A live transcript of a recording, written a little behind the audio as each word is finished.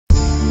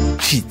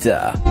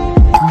Cheetah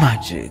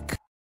Magic.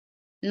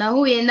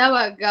 Nahuye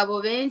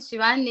n'abagabo benshi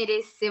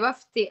banerese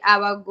bafite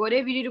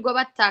abagore birirwa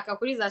bataka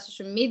kuri za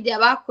social media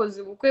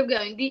bakoze ubukwe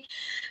bw'abandi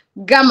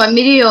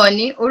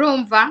bw'amamiliyoni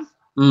urumva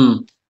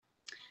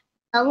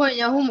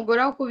abonye aho umugore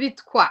wo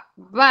kubitwa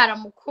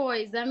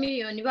baramukoye za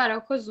miliyoni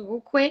barakoze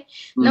ubukwe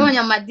nabonye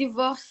ama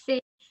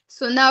divorce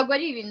so ntabwo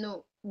ari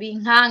ibintu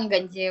binkanga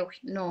ngewe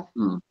no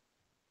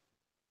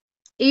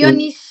iyo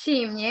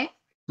nishimye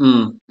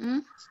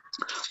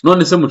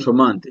none se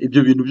Muchomante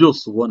ibyo bintu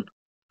byose ubona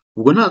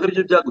ubwo ntabwo ari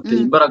byo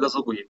byaguteye imbaraga zo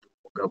guhindura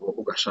umugabo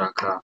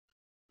ugashaka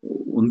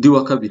undi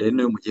wa kabiri ari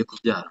nayo mugiye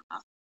kubyarana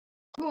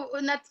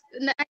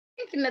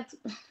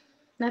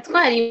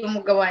natwariye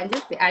umugabo wanjye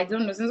se I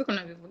don't know sinzi uko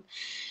nabivuga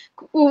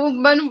ubu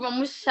mba numva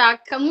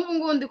mushaka nk'ubu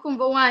ngubu ndi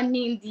kumva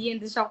wantindiye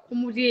ndashaka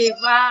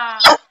kumureba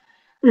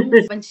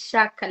mba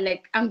nshaka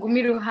like anguma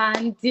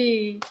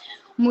iruhande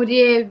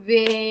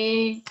murebe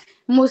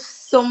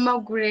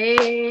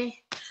musomagure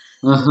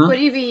ukora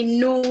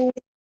ibintu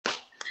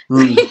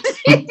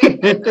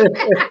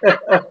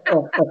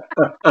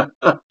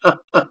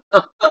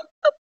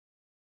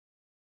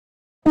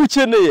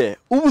ukeneye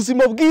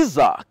ubuzima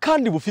bwiza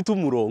kandi bufite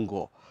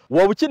umurongo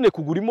waba ukeneye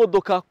kugura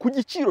imodoka ku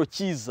giciro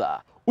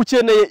cyiza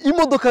ukeneye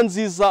imodoka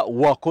nziza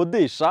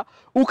wakodesha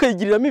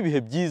ukayigiriramo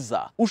ibihe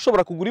byiza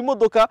ushobora kugura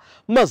imodoka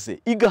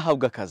maze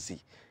igahabwa akazi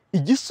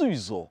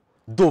igisubizo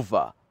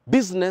Dova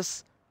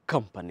Business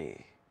Company.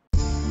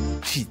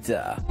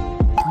 Cheetah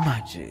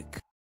Magic.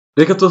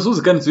 Reka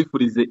tubasuhuze kandi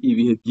tubifurize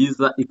ibihe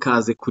byiza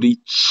ikaze kuri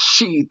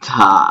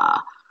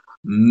Cheetah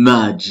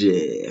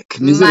Magic.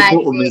 Nizere ko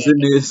umeze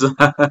neza.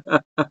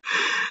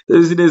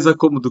 Nzi neza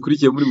ko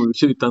mudukurikiye muri mu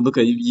bice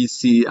bitandukanye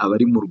by'isi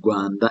abari mu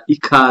Rwanda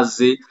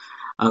ikaze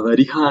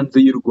abari hanze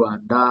y'u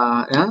Rwanda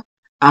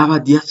aba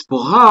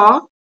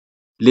diaspora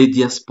les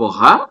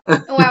diaspora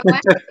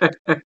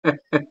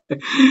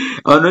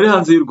abantu bari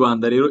hanze y'u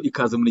Rwanda rero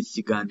ikaze muri iki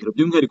kiganiro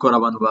by'umwihariko hari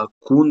abantu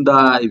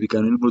bakunda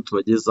ibiganiro n'inkuru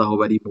tubagezaho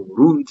bari mu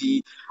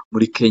Burundi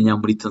muri Kenya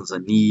muri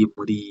Tanzania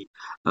muri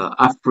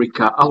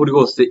Africa aho uri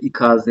hose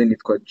ikaze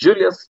nitwa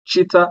Julius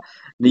Cheetah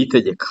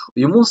niyitegeka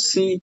uyu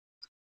munsi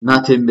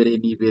natembereye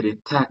nibereye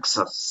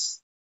Texas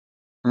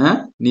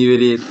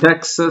nibereye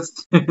Texas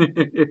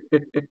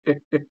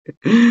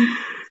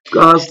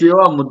twasuye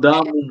wa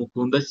mudamu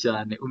mukunda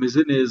cyane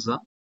umeze neza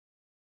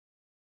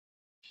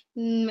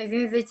meze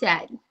neza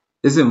cyane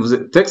ese mvuze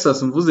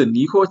Texas mvuze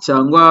niho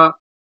cyangwa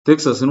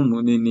Texas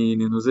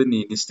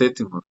ni state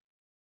nkuru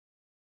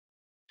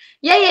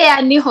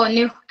yeah niho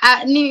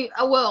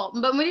well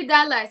mba muri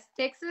Dallas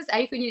Texas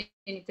ariko nyine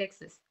ni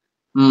Texas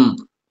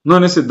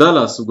none se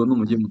Dallas ubwo ni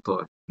umujyi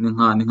mutoya ni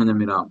nka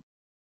Nyamirambo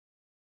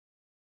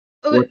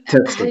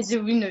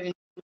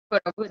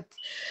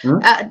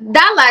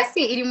Dallas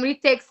iri muri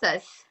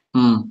Texas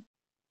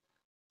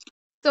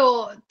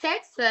so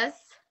Texas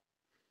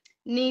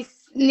ni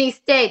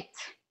state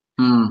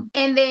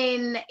and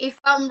then if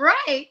I'm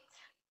right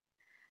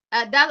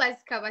Dallas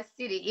Kaba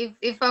City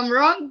if I'm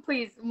wrong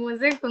please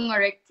muze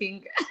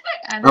correcting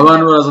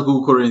abantu baraza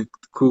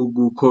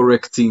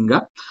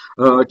kugucorrectinga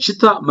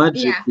Cheetah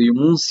Magic uyu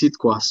munsi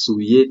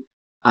twasuye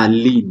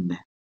Aline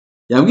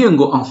yambwiye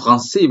ngo en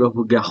français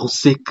bavuga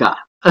Ruseka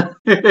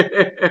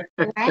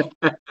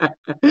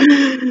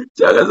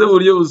cyangwa se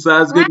buryo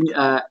busanzwe ni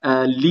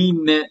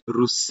Aline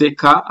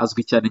Ruseka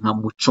azwi cyane nka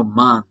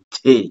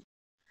Muchomante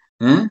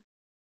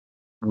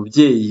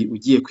umubyeyi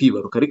ugiye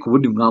kwibaruka ariko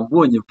ubundi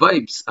mwabonye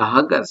vibes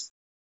ahagaze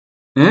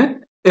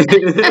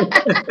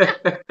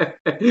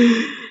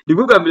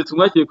nibwo bwa mbere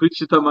tumwakiye kuri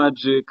Cheetah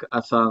Magic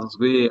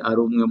asanzwe ari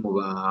umwe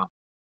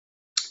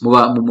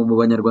mu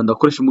banyarwanda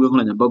bakoresha imbuga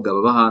nkoranyambaga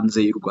baba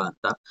hanze y'u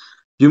Rwanda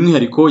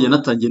by'umwihariko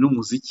yanatangiye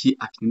n'umuziki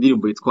afite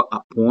indirimbo yitwa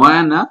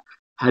Apwana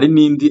hari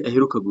n'indi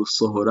aheruka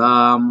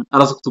gusohora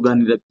araza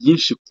kutuganira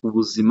byinshi ku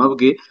buzima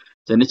bwe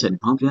cyane cyane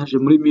impamvu yaje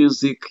muri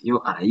music yo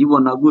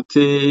arayibona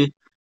gute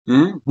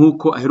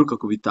nkuko aheruka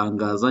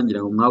kubitangaza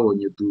ngira ngo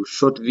mwabonye du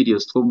short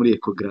videos two muri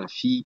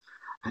ecography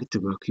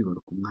aritegura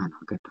kwibaruka umwana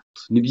wa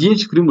gatatu ni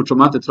byinshi kuri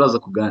Muchomante turaza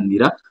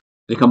kuganira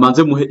reka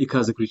manze muhe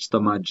ikaze kuri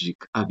Cheetah Magic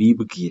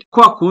abibwire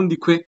kwa kundi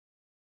kwe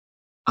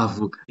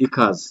avuga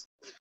ikaze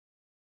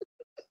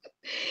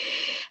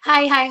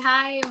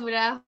Hi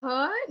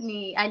muraho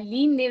ni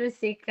Aline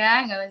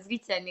Ruseka nkabazwi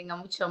cyane nka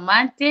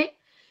Muchomante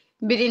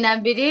mbere na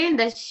mbere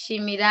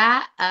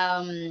ndashimira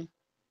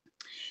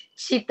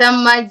Cheetah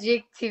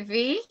Magic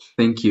TV.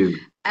 Thank you.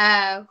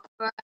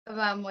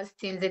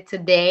 Bamustinze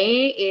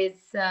today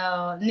is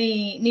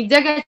ni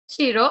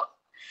by'agaciro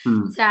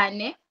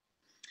cyane.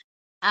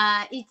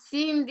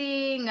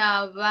 Ikindi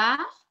nkaba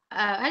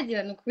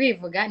hagira no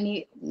kubivuga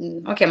ni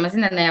okay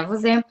amazina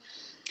nayavuze.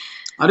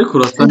 Ariko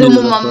urasa neza. Ndi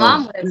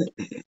umumama.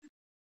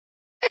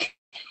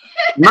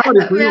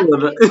 Nawe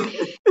kubibona.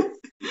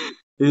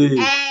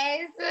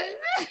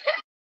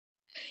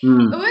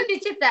 Ubundi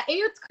Cheetah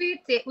iyo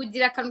twite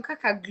ugira akantu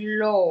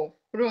k'akaglow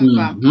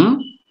urumva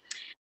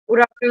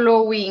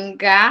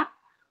uraglowinga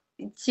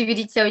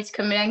ikibiri cyawe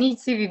kikamera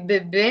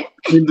nk'ikibibebe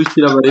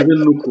ndukira barebe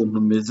n'ukuntu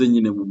umeze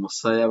nyine mu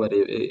musaya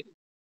barebe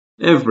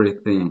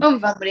everything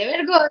umva murebe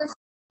rwose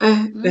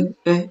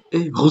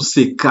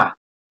Ruseka.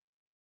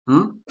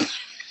 Hmm?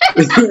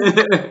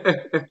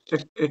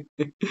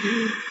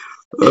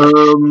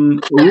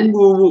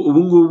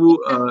 Ubu ngubu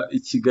i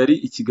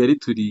Kigali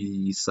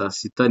turi saa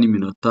sita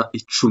n'iminota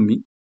 10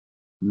 mu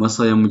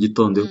masaha ya mu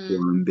gitondo yo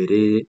kuwa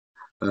mbere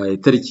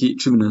itariki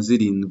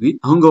 17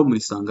 aho ngaho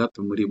muri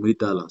sangape muri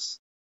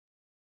Dallas.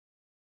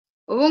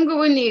 ubu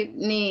ngubu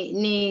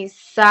ni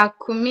saa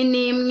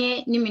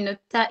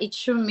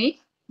 11:10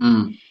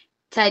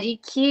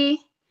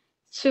 tariki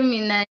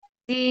 16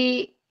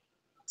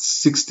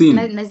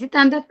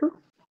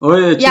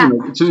 oya ya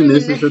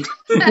 16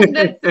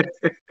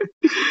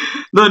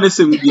 none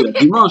se mbwira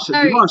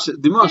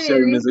dimanche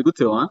bimeze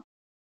gute wa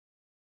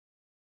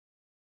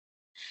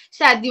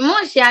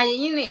dimanche yanjye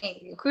nyine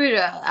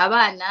kubera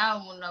abana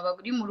umuntu aba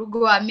uri mu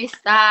rugo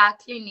amesa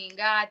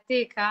cleaninga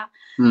ateka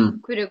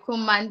kubera ko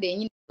Monday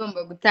nyine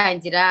ugomba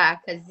gutangira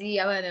akazi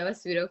abana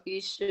basubira ku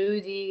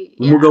ishuri.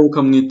 Umugabo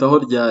ukamwitaho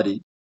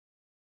ryari?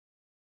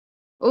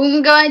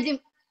 Umugabo wanjye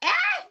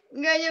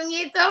ngajya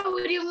mwitaho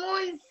buri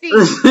munsi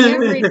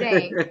every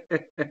day.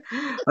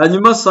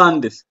 Hanyuma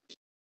Sunday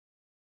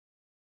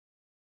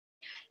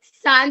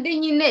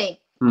nyine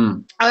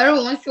aba ari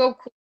umunsi wo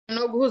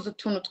no guhuza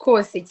utuntu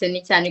twose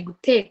cyane cyane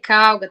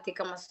guteka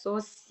ugateka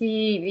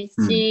amasosi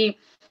biki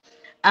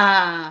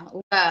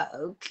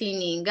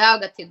cleaninga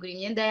ugategura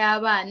imyenda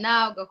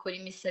y'abana ugakora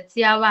imisatsi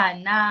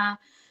y'abana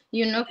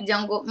kugira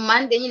ngo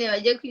Monday nyine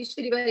bajye ku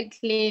ishuri bari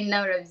clean na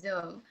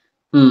urabyumva.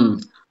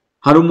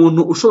 Hari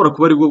umuntu ushobora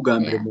kuba ari bwo bwa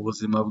mbere mu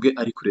buzima bwe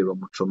ari kureba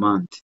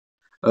Muchomante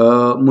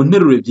mu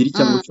nteruro ebyiri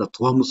cyangwa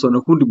 3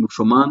 wamusona kundi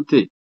Muchomante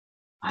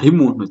ari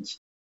mu ntoki.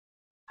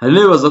 Hari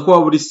nebaza ko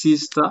waba uri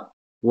sister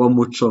wa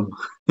Muchoma.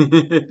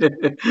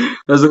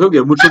 Baza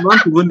kubwira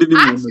Muchomante ubundi ni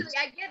mu ntoki.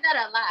 I get that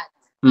a lot.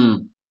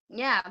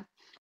 Yeah.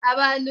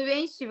 Abantu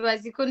benshi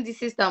bazi ko ndi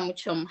sister wa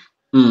Muchoma.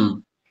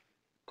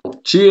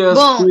 Cheers.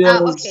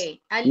 Cheers. Okay.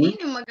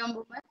 Aline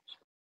magambo make.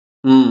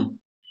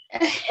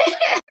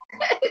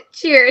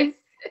 Cheers.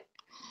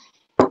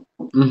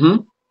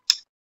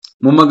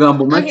 Mu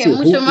magambo make. Okay,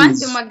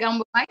 Muchomante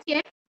magambo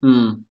make.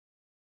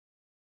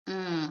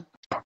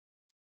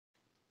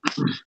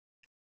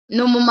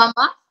 No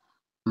mama.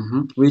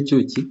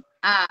 W'icyuki.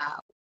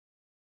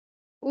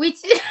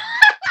 Which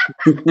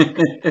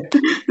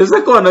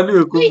ese ko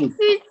wananiwe kuvuga.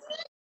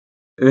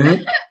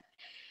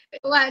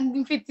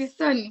 Mfite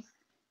isoni.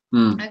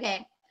 Okay.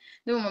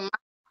 No mama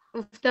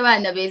ufite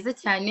abana beza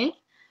cyane.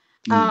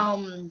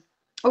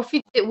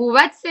 Ufite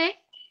wubatse.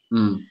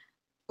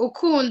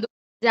 Ukunda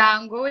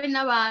umuryango we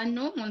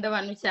n'abantu nkunda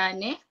abantu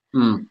cyane.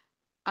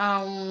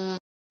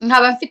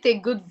 Nkaba mfite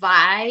good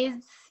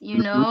vibes,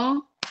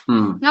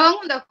 nkaba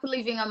nkunda ku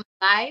living a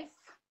life.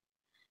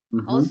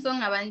 Also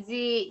nkaba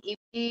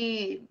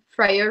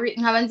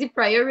nzi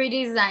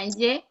priorities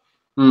zanjye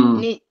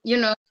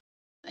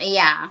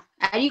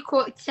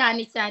ariko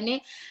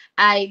cyane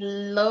I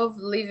love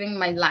living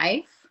my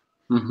life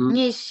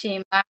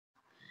nkishima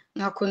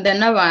nkakunda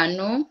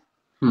n'abantu.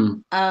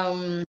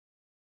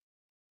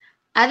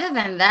 Other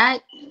than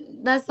that,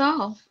 that's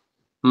all.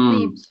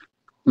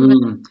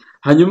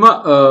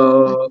 Hanyuma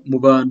mu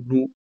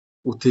bantu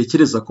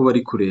utekereza ko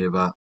bari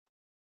kureba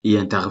iyi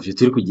interview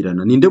turi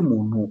kugirana ninde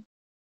muntu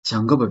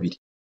cyangwa babiri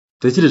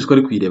utekereje ko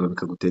ari kuyireba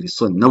bikagutera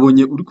isoni?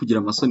 Nabonye uri kugira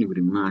amasoni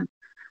buri mwanya.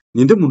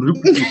 Ninde muntu uri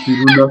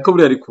kuyirunda ko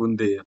buri ari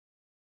kundera?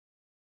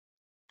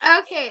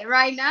 Okay,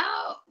 right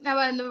now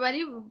abantu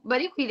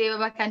bari kuyireba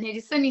bakantera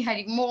isoni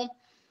harimo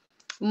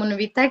umuntu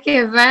bita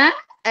Keva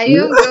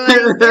ariyo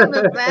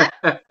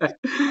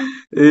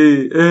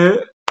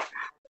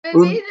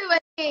ngo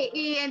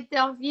iyi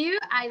interview.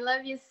 I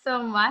love you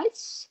so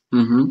much.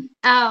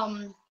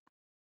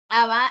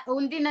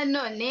 Undi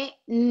nanone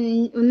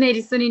untera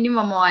isoni ni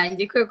mama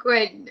wanjye kuko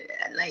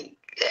like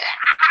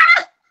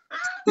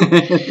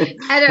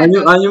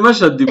hanyuma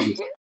Shaddy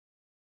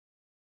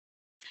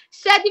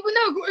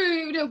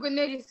ntabwo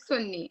untera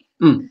isoni.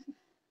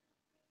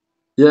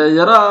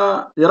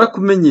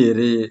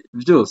 Yarakumenyereye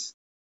byose.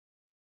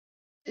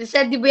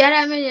 Shaddy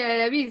yaramenyereye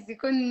arabizi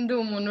ko ndi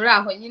umuntu uri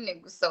aho nyine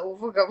gusa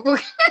uvuga.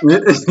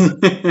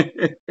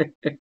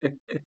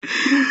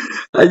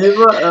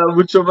 Hanyuma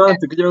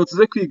Muchomante kugira ngo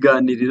tuze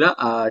kwiganirira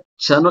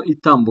channel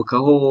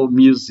itambukaho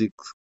music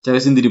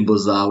cyangwa se indirimbo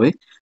zawe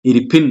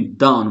iri pin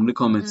down muri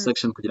comment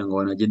section kugira ngo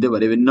banagende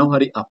barebe naho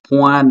hari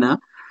apwana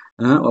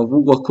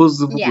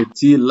wakoze uvuga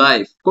uti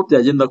life ko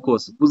byagenda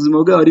kose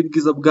ubuzima bwawe ari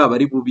bwiza bwaba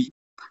ari bubi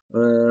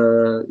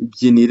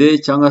ibyinire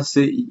cyangwa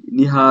se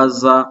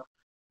nihaza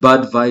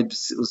bad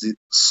vibes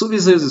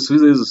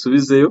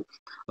uzisubizeyo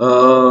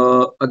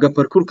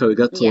agaparcours kawe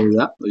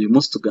gatoya. Uyu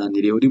munsi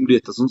tuganiriye uri muri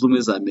Leta Zunze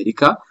Ubumwe za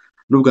Amerika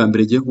n'ubwa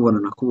mbere giye kubona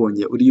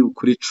nakubonye uri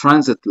kuri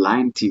Transit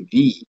Line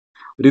TV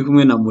uri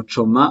kumwe na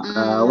Muchoma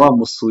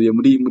wamusuye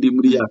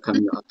muri ya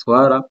kamyo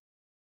atwara.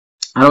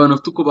 Hari abantu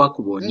bafite uko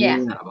bakubonye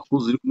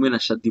abakuzi uri kumwe na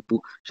Shaddy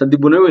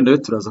nawe wenda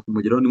turaza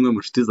kumugeraho nimwe mu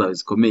nshuti zawe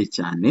zikomeye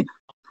cyane.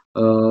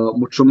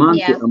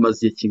 Muchomante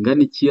amaze igihe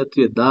kingana iki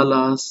atuye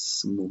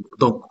Dallas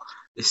donc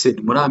ese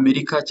muri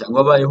Amerika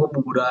cyangwa abayeho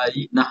mu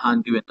Burayi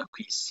n'ahandi wenda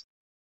ku isi?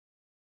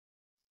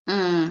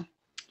 Mm.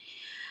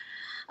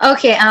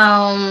 Okay,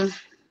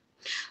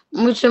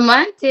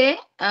 muchomante,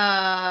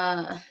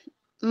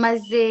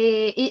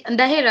 maze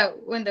ndahera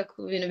wenda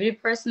ku bintu biri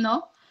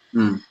personal.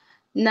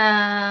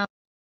 Na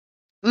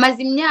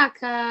maze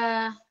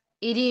imyaka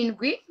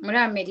 7 muri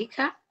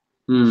Amerika.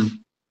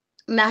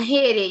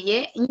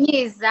 Nahereye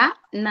nkiza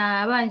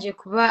nabanje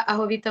kuba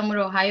aho bita muri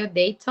Ohio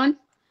Dayton.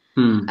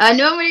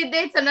 Niba muri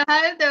Dayton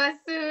Ohio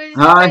ndabasuje.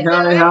 Hi.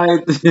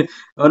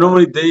 Ano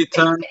muri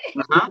Dayton.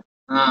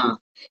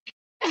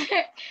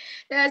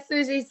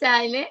 Ndabasuje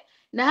cyane.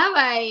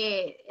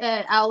 Nahabaye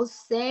I'll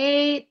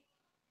say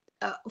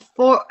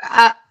for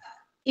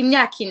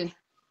imyaka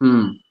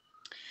 4.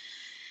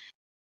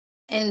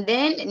 And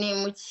then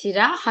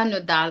nimukira hano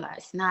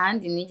Dallas.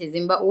 Ntahandi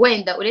nigeze mba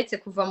wenda uretse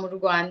kuva mu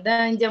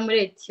Rwanda njya muri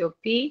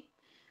Ethiopia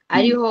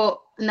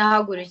ariho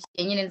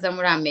nahagurukiye nyine nza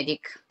muri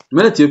Amerika.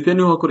 Muri Ethiopia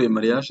niho wakoreye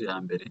mariage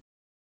ya mbere.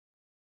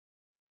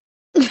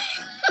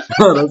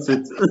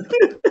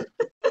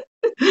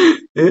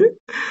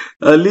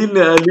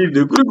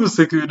 Aline kuri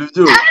guseka ibintu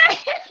byose.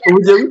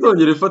 Ubugiye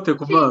gutongera ifate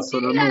ku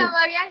maso na none.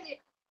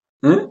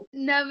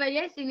 Na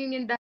mariage nini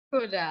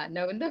ndakora.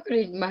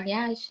 Ndakora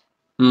mariage.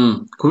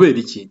 Kubera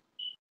iki?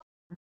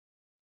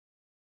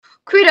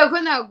 Kubera ko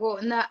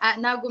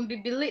nago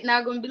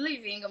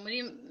believing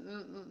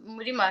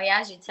muri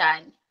mariage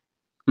cyane.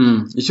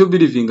 Icyo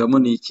believingamo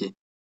ni iki?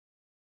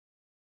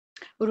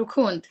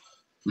 Urukundo.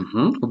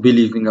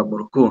 Believing mu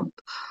rukundo.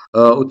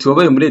 Uti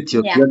wabaye muri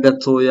Ethiopia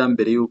gatoya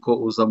mbere yuko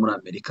uza muri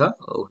Amerika.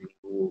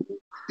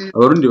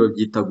 Abarundi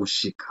babyita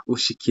gushika.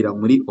 Ushikira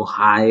muri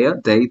Ohio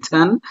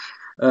Dayton.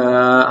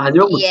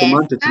 Hanyuma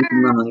muchomante turi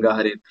kumwe aha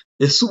ngaha rero.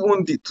 Ese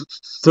ubundi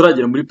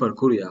turagera muri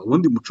parcours yawe.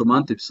 Ubundi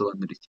muchomante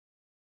bisobanura iki?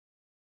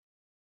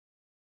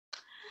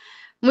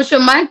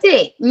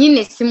 Muchomante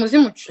nyine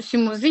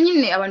simuzi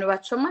nyine abantu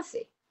bacoma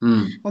se.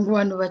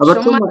 Abantu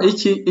bacoma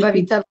iki?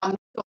 Babita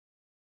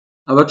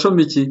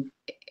abacoma iki?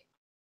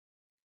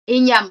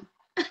 Inyama.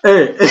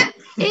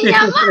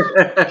 Inyama.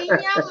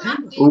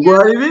 Ubwo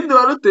hari ibindi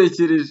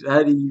warutekereje?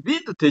 Hari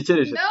ibindi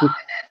utekereje?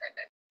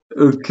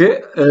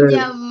 Okay.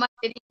 Inyama.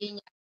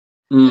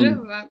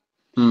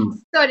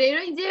 So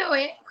rero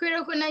njyewe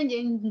kubera ko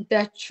nanjye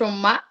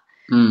ndacoma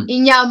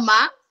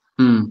inyama.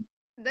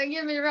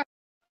 Ndagemera.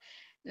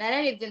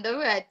 Nararebye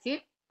ndavuga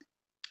ati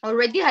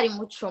already hari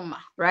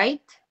muchoma,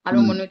 right? Hari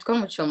umuntu witwa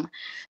muchoma.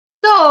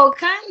 So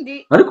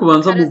kandi ariko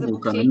banza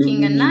muvukana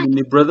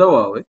ni brother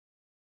wawe?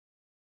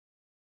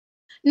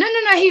 No,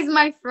 he's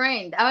my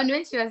friend. Abantu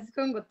benshi bazi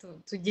ko ngo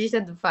tugisha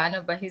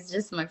dufana, but he's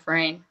just my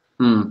friend.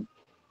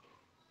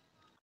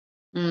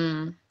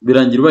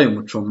 Birangira ubaye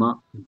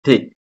muchoma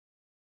te.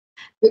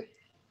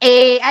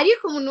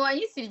 Ariko umuntu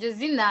wanyise iryo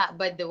zina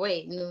by the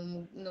way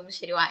ni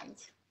umusheri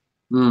wanjye.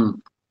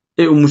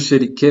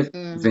 Umusheri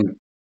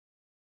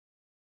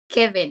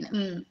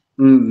Kevin.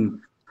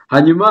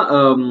 Hanyuma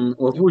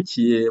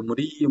wavukiye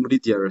muri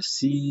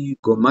DRC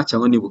Goma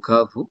cyangwa ni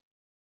Bukavu?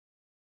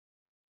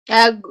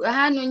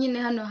 Hano nyine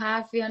hano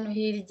hafi hano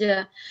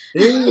hirya.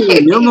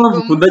 Niyo mpamvu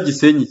ukunda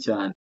Gisenyi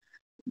cyane.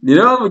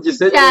 Niyo mpamvu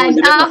Gisenyi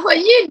cyane aho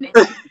nyine.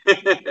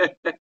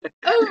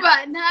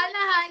 Uba nta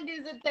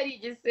n'ahandi zitari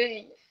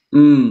Gisenyi.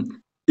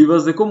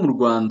 Ibaze ko mu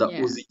Rwanda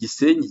uzi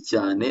Gisenyi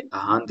cyane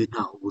ahandi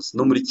ntaho ubuzi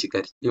no muri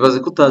Kigali. Ibaze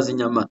ko utazi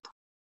Nyamata.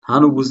 Nta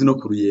n'ubuzi no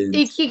ku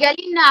Ruyenzi. I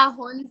Kigali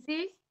naho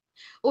nzi.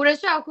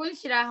 Urashaka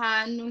kunshyira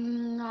ahantu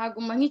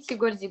nkaguma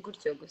nk'ikigoryi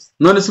gutyo gusa.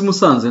 None si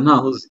Musanze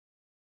ntaho uzi?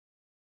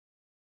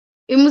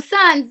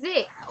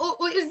 Musanze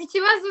uzi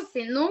ikibazo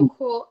se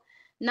nuko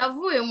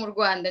navuye mu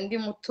Rwanda ndi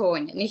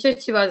mutonya. Nicyo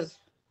kibazo.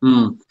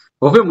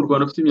 Wavuye mu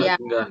Rwanda ufite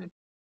imyaka ingahe?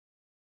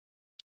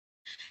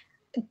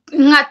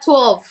 Nka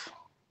 12.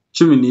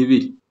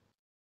 12.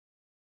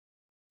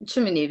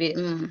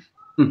 12.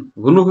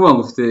 Ubwo nuko banga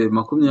ufite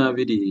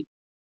 20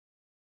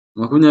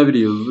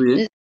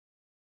 yuzuye.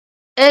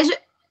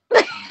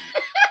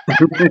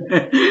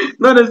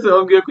 None se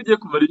wabwiye ko ugiye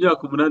kumara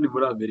imyaka 8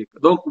 muri Amerika.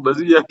 Donc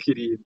umaze imyaka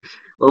 7.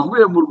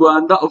 Wavuye mu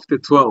Rwanda ufite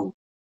 12.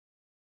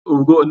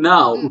 Ubwo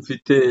now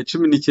ufite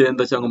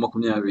 19 cyangwa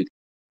 20.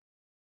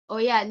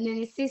 Oya,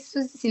 none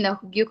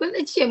sinakubwiye ko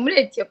ndaciye muri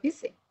Ethiopia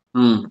se.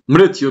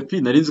 Muri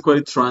Ethiopia nari nzi ko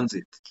ari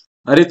transit.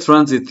 Ari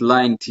Transit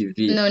Line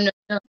TV. No.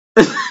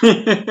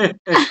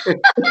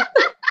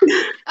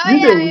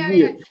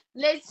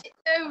 Let's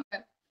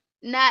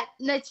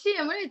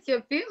naciye muri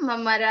Ethiopia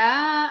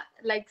mamara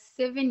like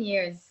 7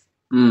 years.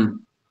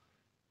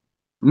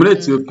 Muri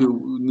Ethiopia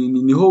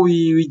niho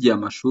wigiye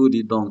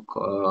amashuri donc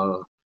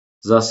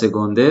za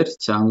secondaire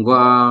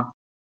cyangwa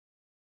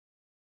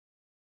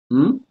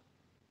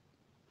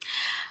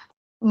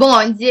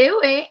Bon,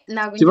 jewe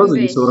ntabwo kibazo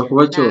gishobora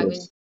kuba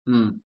cyoroshye.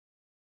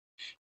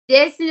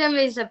 Yes,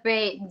 nyamesha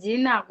pe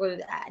ntabwo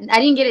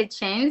ari ngere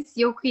chance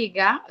yo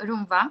kwiga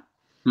urumva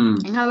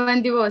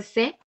nk'abandi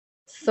bose.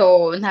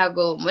 So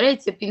ntabwo muri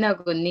Ethiopia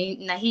ntabwo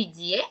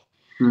nahigiye.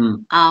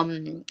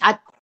 I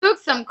took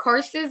some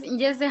courses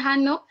ngeze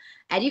hano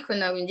ariko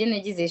ntabwo njye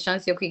nagize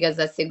chance yo kwiga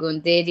za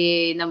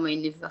secondaire na mu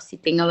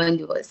university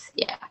nk'abandi bose.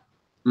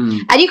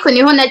 Ariko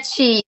niho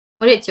naciye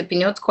muri Ethiopia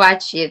niho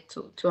twaciye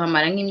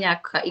tuhamara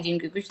nk'imyaka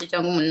 7 gutyo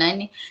cyangwa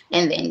 8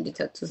 and then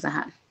tuza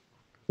hano.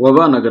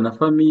 wabanaga na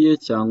famiye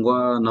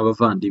cyangwa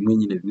n'abavandimwe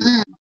nyine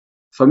bimwe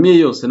famiye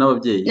yose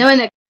n'ababyeyi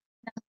None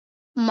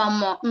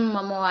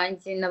mama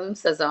wanjye na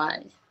musaza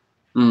wanjye.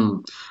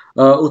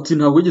 uti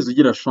ntabwo wigeze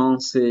ugira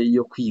chance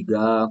yo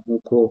kwiga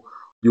nk'uko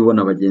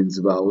ubibona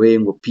bagenzi bawe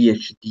ngo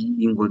PhD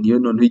ngo niyo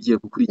noneho igiye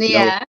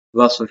gukurikiraho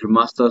basoje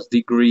masters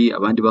degree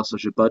abandi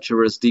basoje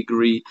bachelor's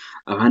degree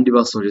abandi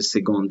basoje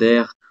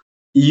secondaire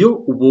iyo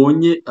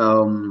ubonye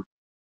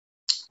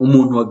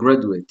umuntu wa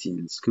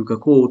graduating twibuka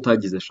ko wowe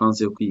utagize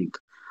chance yo kwiga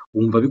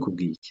wumva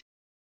bikubwiye iki?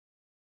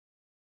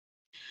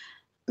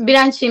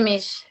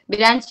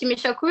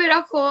 Biranshimisha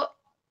kubera ko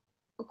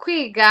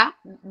kwiga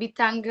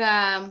bitanga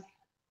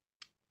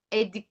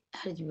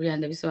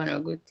bisobanura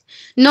gute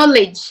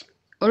knowledge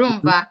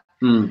urumva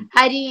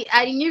hari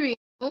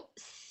n'ibintu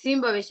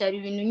simbabesha hari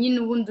ibintu nyine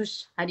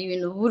ubundusha hari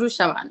ibintu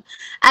burusha abantu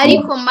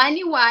ariko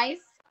money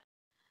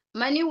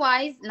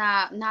wise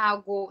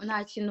ntago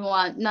nta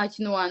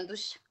kintu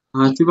wandusha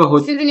kibaho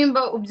sinzi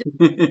nimba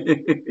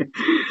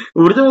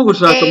uburyo bwo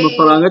gushaka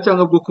amafaranga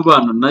cyangwa bwo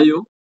kubana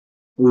nayo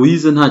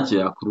uwize ntacyo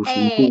yakurusha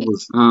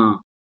umukubuza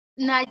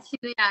nta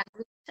kintu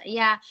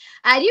yandusha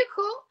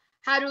ariko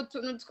hari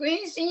utuntu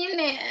twinshi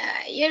nyine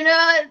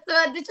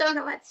tuba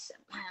duconga bati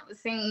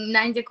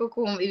nanjye koko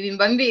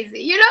ibimba mbizi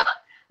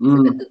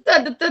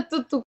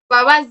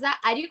tubabaza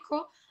ariko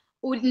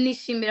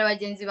nishimira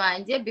bagenzi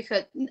banjye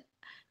because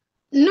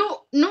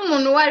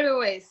n'umuntu uwo ari we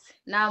wese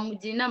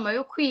namugira inama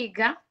yo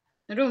kwiga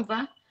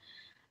urumva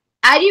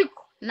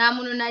ariko nta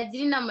muntu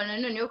nagira inama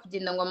nanone yo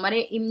kugenda ngo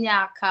amare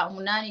imyaka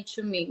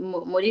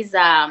 8-10 muri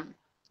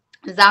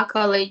za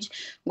college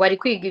ngo ari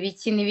kwiga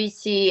ibiki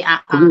n'ibiki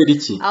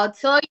I'll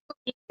tell you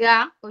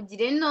kwiga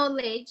ugire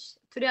knowledge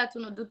turiya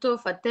tuntu duto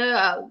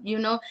ufata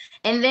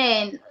and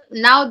then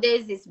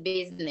nowadays it's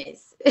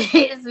business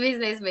it's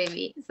business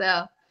baby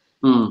so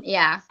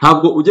yeah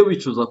ntabwo ujya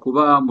wicuza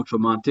kuba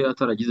Muchomante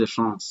ataragize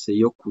chance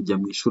yo kujya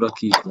mu ishuri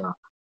akiga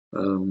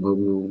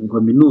ngo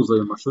aminuza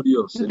ayo mashuri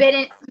yose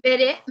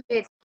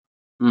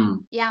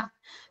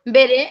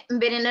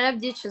mbere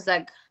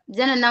narabyicuzaga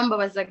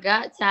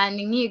byananambabazaga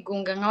cyane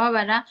nkigunga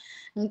nkababara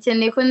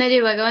nkeneye ko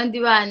narebaga abandi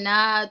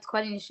bana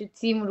twari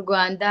inshuti mu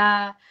Rwanda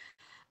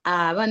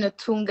abana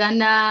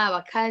tungana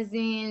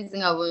abakazins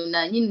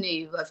nkabona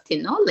nyine bafite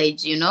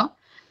knowledge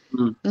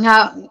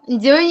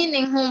njyewe nyine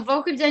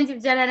nkumva ko ibyanjye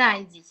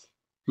byararangiye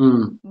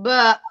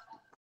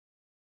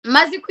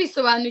maze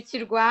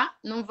kwisobanukirwa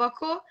numva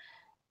ko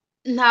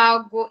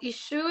ntago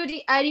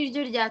ishuri ari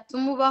ryo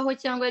ryatuma ubaho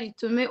cyangwa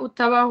ritume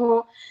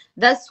utabaho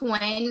that's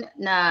when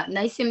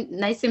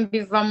nahise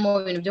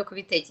mbivamo ibintu byo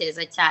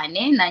kubitekereza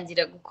cyane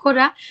nangira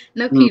gukora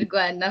no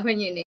kwirwanaho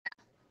nyine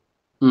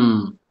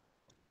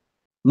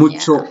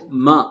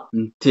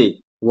Muchomante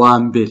wa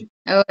mbere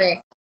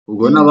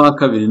ubwo n'aba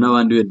kabiri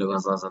n'abandi wenda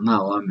bazaza nta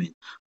wamenya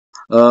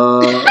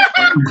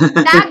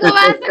ntabwo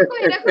baza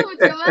kubera ko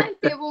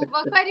Muchomante bumva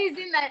ko ari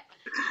izina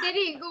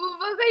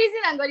bumva ko ari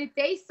izina ngo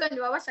riteye isoni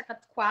baba bashaka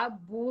twa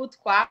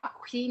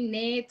Queen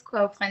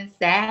twa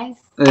Princess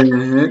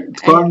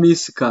twa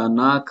Miss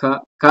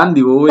kanaka kandi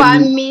wowe twa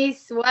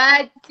Miss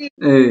what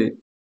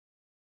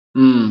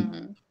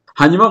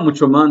hanyuma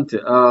Muchomante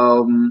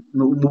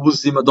mu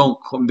buzima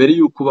donc mbere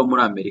y'uko uba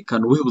muri Amerika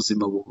n'ubuhe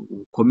buzima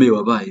bukomeye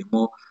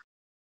wabayemo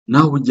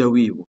nawe ujya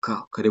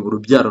wibuka ukareba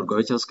urubyaro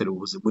rwawe cyangwa ukareba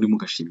ubuzima urimo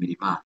ugashimira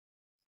Imana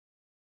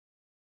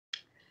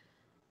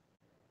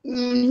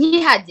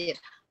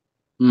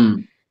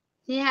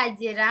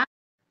ntihagera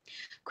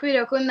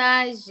kubera ko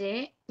naje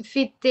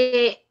mfite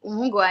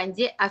umuhungu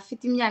wanjye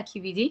afite imyaka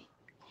 2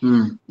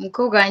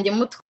 umukobwa wanjye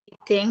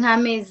mutwite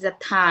nk'amezi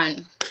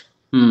 5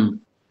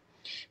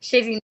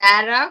 Shaddy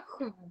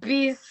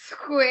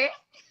narakubiswe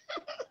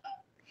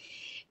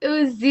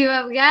ubuzima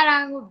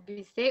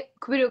bwarankubise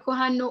kubera ko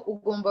hano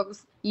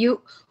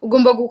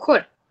ugomba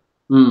gukora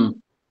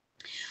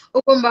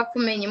ugomba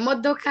kumenya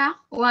imodoka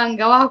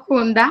wanga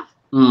wakunda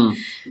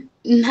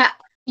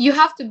you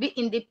have to be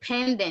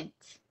independent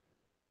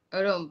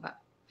urumva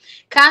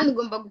kandi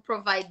ugomba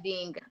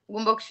guproviding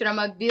ugomba gushura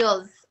ama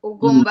bills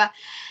ugomba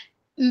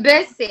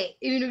mbese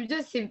ibintu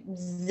byose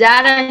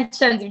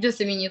byaracanze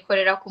byose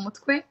binyikorera ku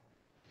mutwe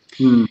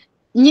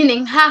nyine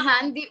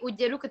nk'ahandi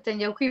ugera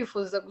ukatangira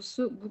kwifuza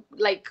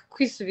like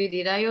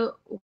kwisubirirayo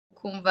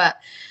ukumva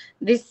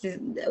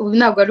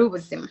ntabwo ari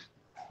ubuzima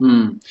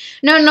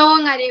noneho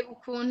nkareba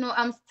ukuntu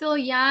I'm still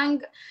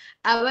young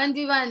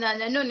abandi bana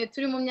nanone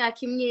turi mu myaka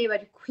imwe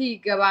bari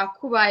kwiga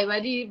bakubaye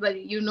bari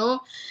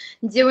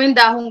njyewe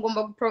ndaho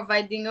ngomba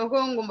guproviding ko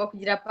ngomba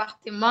kugira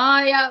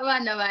appartement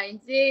y'abana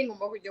banjye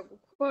ngomba kujya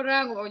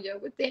gukora ngomba kujya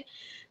gute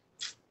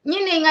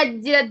nyine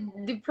nkagira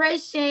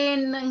depression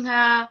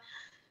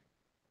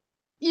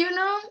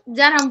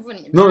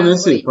byaramvunye none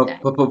se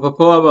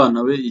papa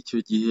w'abana be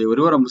icyo gihe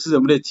wari waramusize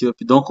muri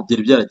Ethiopia donc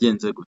byari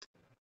byaragenze gute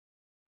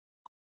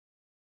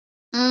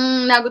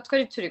ntabwo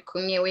twari turi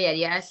kumwe we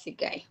yari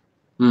yarasigaye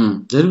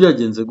byari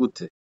byagenze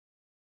gute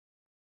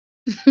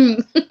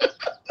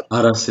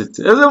arasetse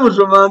ese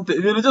Muchomante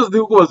ibintu byose ndi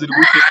kukubaza iri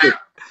gute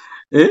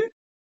eh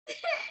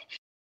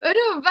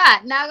urumva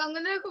ntabwo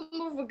ngomba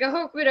kumuvugaho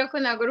kubera ko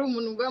ntabwo ari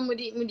umuntu uba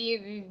muri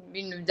ibi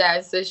bintu bya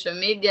social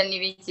media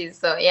n'ibiki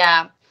so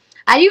yeah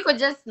ariko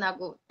just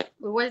ntabwo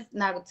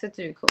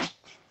turi kumwe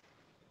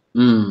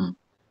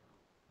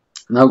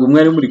ntabwo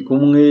mwari muri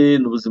kumwe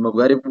n'ubuzima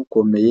bwari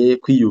bukomeye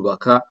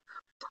kwiyubaka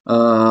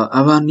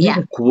abantu iyo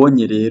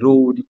bakubonye rero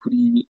uri kuri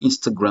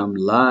Instagram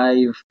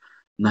live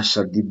na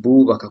Shaddy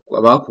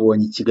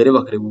bakubonye i Kigali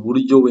bakareba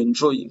uburyo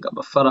wenjoyinga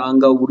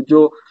amafaranga uburyo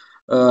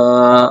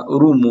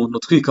uri umuntu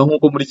utwika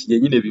nk'uko muri iki gihe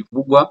nyine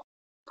bivugwa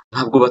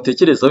ntabwo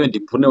batekereza wenda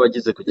imvune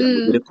wagize kugira ngo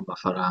ugere ku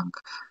mafaranga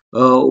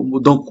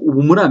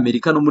ubu muri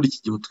Amerika no muri iki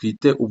gihe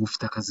utwite ubu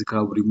ufite akazi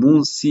ka buri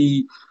munsi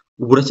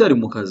ubu uracyari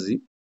mu kazi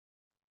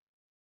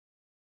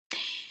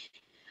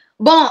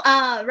bon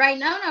right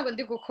now ntabwo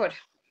ndi gukora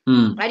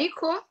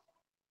ariko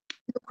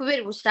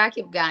kubera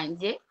ubushake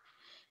bwanjye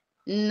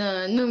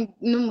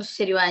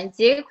n'umusheri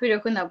wanjye kubera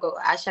ko ntabwo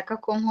ashaka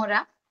ko nkora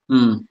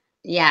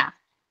yeah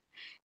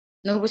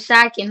ni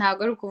ubushake ntabwo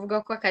ari ukuvuga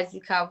ko akazi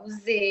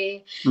kabuze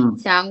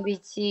cyangwa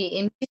iki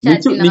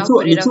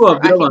nicyo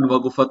wabwira abantu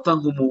bagufata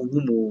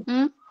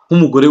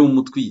nk'umugore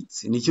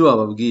w'umutwitsi nicyo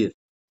wababwira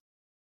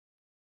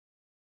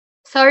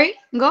sorry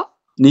ngo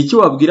nicyo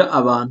wabwira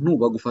abantu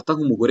bagufata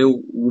nk'umugore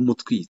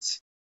w'umutwitsi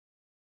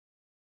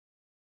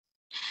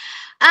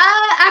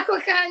ako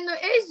kantu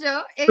ejo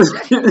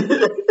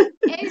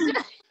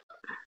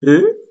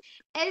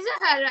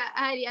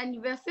hari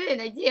anniversaire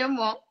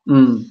nagiyemo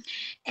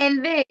and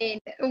then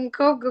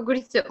umukobwa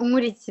gutyo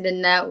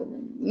umurikirana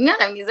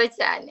umwana mwiza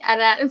cyane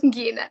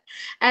arambwira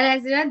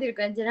araza iruhande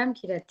rwanjye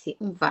arambwira ati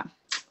umva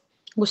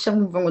gusa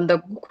nkumva ngo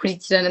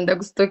ndagukurikirana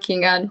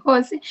ndagustokinga ahantu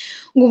hose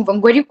ngumva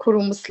ngo ariko uri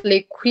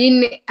umusleigh queen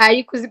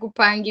ariko uzi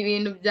gupanga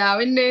ibintu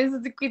byawe neza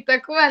uzi kwita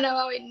ku bana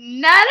bawe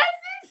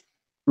narazize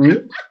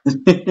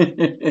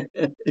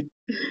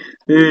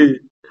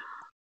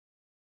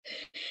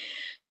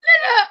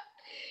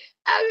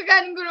ako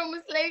ngo uri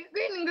umusleigh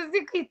queen ngo uzi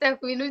kwita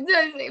ku bintu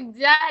byose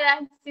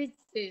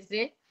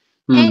byaransekeje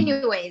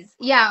anyways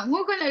yeah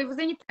nk'uko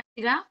nabivuze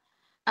ngitangira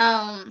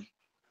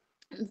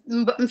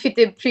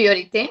mfite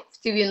priorite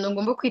mfite ibintu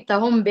ngomba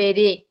kwitaho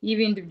mbere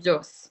y'ibindi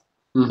byose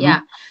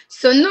yeah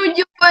so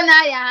nujya ubona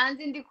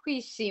hanze ndi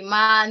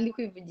kwishima ndi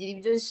kwivugira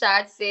ibyo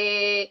nshatse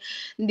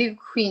ndi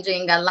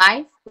kwinjoyinga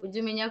life ujye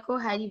umenya ko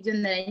hari ibyo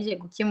narangije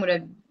gukemura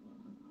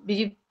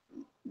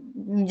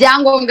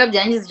ibyangombwa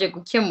byangije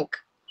gukemuka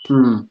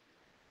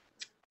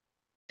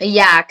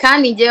yeah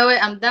kandi njyewe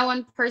I'm that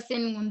one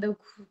person nkunda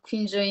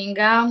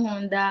kwinjoyinga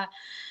nkunda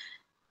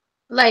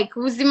like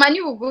ubuzima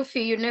ni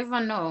bugufi you never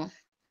know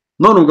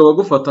none ubwo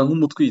abagufata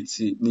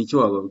nk'umutwitsi nicyo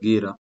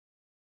wababwira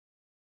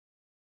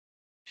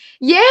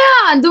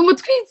yeah ndi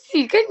umutwitsi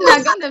kandi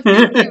ntabwo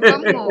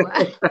ndafitemo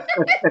hari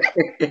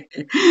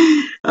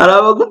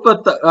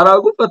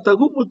abagufata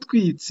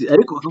nk'umutwitsi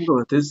ariko bakavuga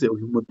bateze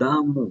uyu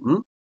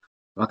mudamu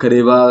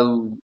bakareba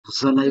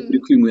usa nayo uri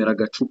kwinywera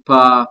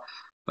agacupa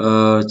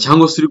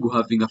cyangwa se uri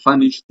guhavinga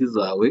fani inshuti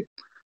zawe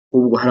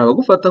ubwo hari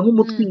abagufata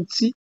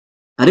nk'umutwitsi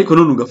ariko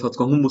none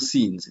ugafatwa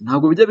nk'umusinzi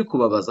ntabwo bijya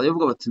bikubabaza iyo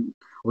uvuga bati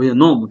oya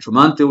no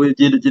muchomante we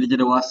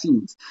gende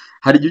wasinze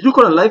hari igihe ujya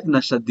ukora live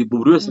na Shaddy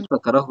buri wese afite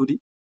akarahuri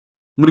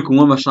muri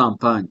kunywa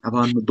amashampanye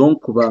abantu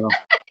donc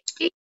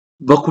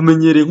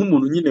bakumenyereye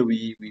nk'umuntu nyine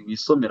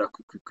wisomera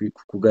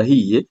ku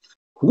gahiye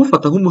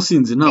kugufata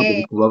nk'umusinzi ntabwo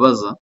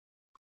bikubabaza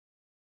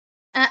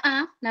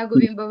ntabwo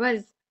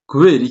bimbabaza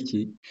kubera iki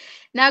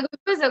ntabwo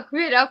bimbabaza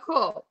kubera ko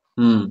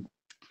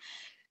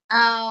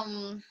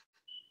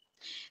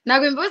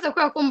ntabwo bimbabaza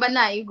kubera ko mba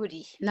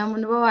nayiguriye nta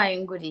muntu uba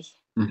wayinguriye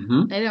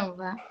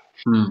urumva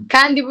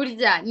kandi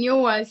burya niyo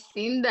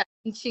wasinda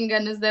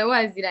inshingano zawe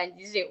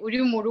wazirangije uri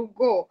mu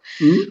rugo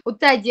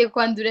utagiye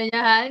kwanduranya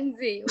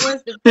hanze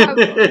wose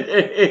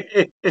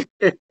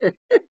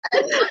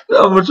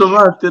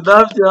muchomante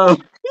ntabyawe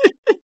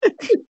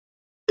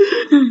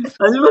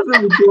hanyuma se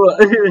mutuwa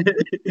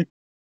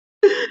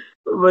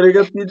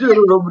barega twinjire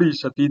no muri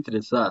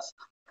chapitre sasa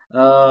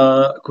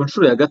ku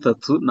nshuro ya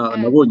gatatu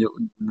nabonye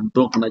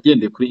donc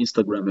nagendeye kuri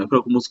Instagram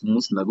yakora ku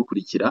munsi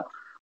ndagukurikira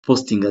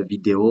postinga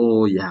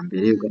video ya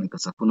mbere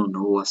ugaragaza ko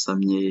noneho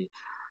wasamye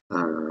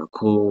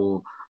ko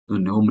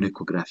noneho muri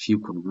ecography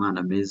ukuntu umwana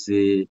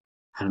ameze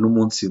hari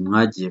n'umunsi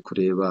mwagiye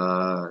kureba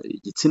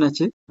igitsina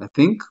cye I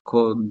think ko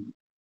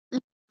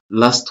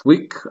last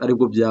week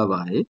aribwo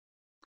byabaye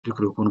uri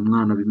kureba ukuntu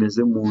umwana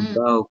bimeze mu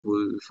nda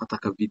ufata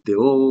aka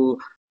video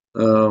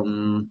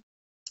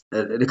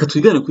reka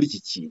twigane kuri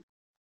iki kintu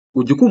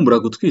ujya ukumbura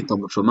gutwita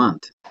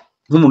muchomante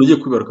nk'umuntu ugiye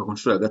kwibaruka ku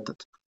nshuro ya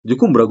gatatu ujya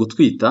ukumbura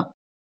gutwita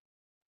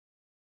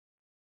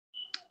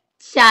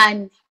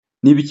cyane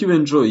ni ibiki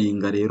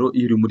wenjoyinga rero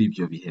iyo uri muri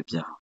ibyo bihe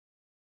byawe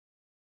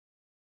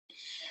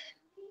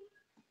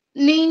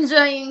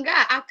ninjoyinga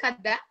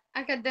akada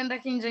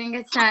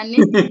ndakinjoyinga cyane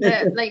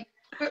like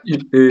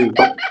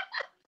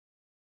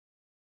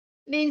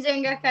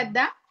ninjoyinga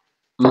akada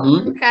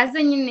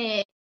kaza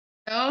nyine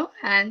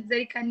hanze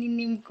ari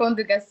kanini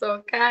mukondo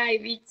ugasohoka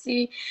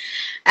ibiki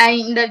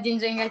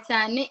ndabyinjoyinga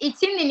cyane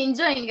ikindi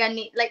ninjoyinga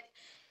ni like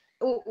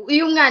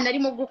iyo umwana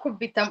arimo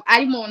gukubita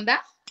ari mu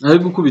nda, ari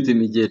gukubita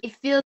imigeri. it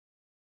feels,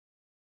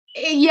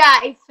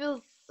 yeah, it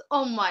feels,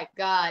 oh my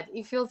god,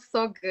 it feels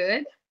so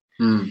good.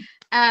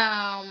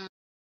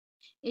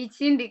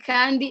 Ikindi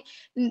kandi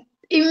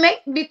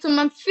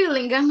bituma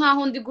feelinga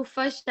nkaho ndi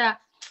gufasha,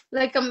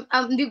 like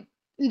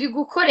ndi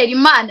gukorera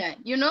Imana,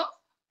 you know.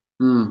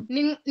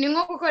 Ni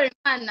nko gukorera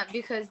Imana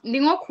because ni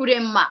nko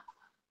kurema,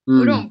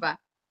 urumva.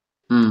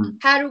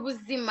 Hari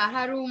ubuzima,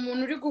 hari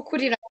umuntu uri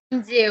gukurira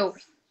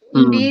njyewe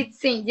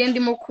mbitse njye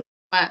ndimo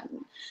kurema.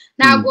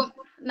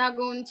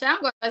 Ntago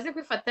cyangwa baze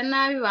kwifata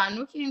nabi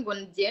abantu kiri ngo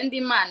ngende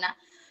Imana,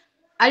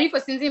 ariko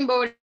sinzi imba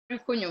uri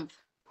kunyumva.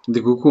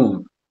 Ndi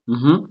kukumva.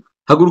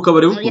 Haguruka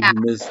barebe ukuntu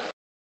umeze.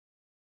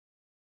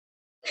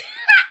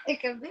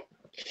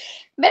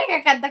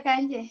 Mbega kanda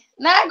kanje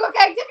ntago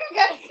kanje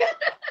kagaragara.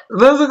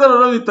 Neza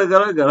ko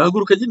bitagaragara.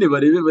 Haguruka nyine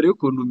barebe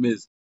ukuntu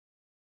umeze.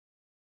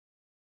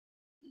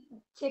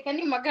 Cheka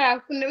ni magara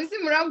kunde uzi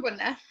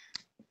murambona.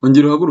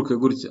 Ongera uhaguruke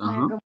gutya.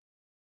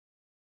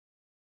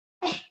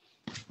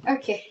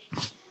 Okay.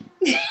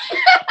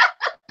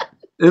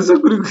 Ese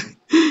kuri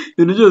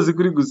ibintu byose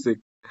kuri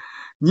guseka.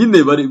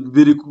 Nyine bari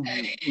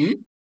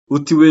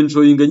uti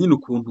wenjoyinga nyine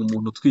ukuntu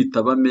umuntu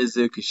utwita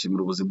bameze,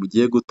 kwishimira ubuzima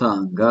ugiye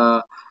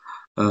gutanga.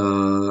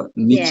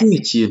 Ni ikihe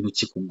kintu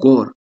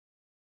kikugora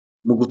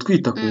mu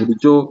gutwita ku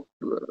buryo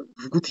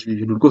guti ibi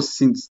bintu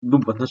rwose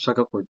ndumva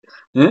ntashaka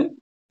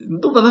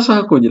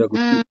kongera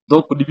gutwita.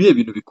 Donc ni bihe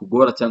bintu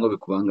bikugora cyangwa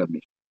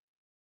bikubangamira?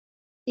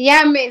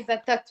 Y'amezi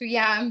 3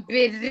 ya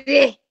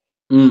mbere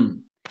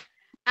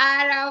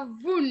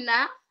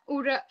aravuna,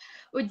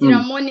 ugira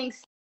morning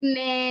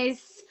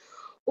sickness,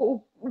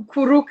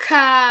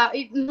 kuruka,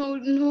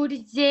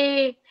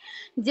 nturye.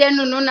 Njye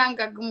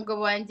nunangaga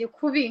umugabo wanjye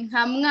kubi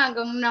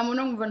nkamwanga,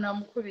 namuntu ngumva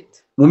namukubita.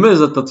 Mu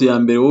mezi 3 ya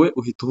mbere wowe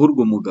uhita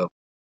uhurwa umugabo?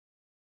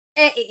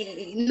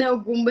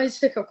 Nagumba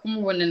nshaka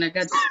kumubona na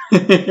gato.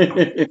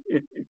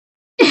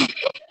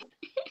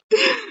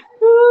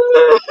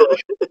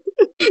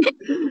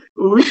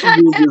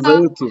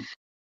 Ubishyizeho tu.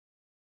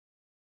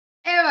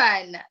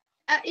 Ebana,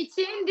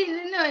 ikindi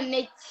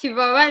none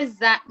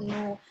kibabaza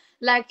no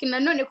like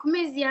nanone ku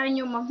mezi ya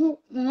nyuma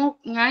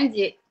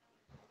nkanjye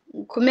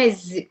mu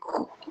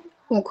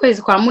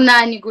kwezi kwa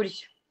 8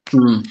 gutyo.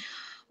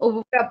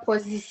 Ubu bwa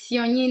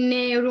position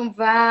nyine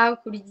urumva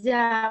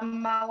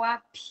kuryama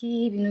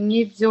wapi ibintu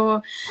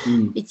nk'ibyo.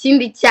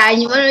 Ikindi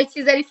cyanyuma no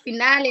kiza ari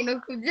finale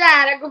no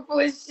kubyara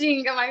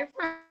gupushinga my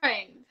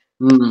friend.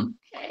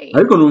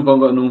 Ariko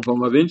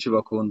numva benshi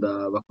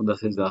bakunda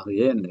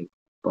cesarienne,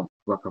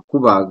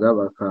 bakakubaga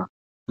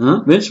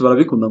benshi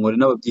barabikunda ngo ari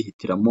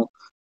n'ababyihitiramo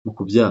mu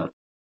kubyara.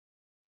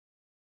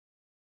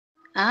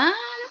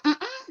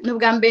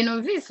 Nubwa mbere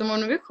numvise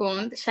umuntu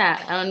ubikunda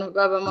abantu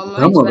baba mama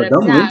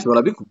benshi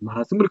barabikunda.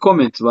 Hasi muri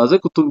comments baze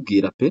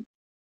kutubwira pe,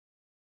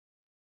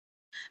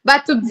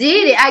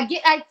 batubwire.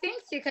 I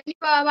think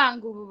niba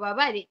banga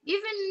ububabare,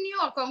 even niyo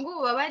wakwanga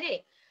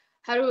ububabare,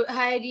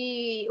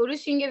 hari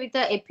urushinge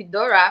bita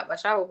epidural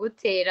bashaka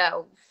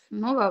kugutera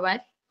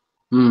ntubabare.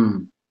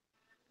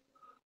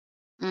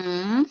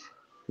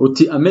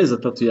 Uti amezi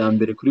 3 ya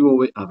mbere kuri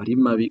wowe aba ari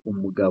mabi,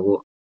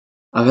 umugabo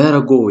aba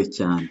yaragowe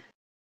cyane.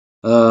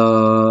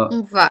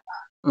 Umva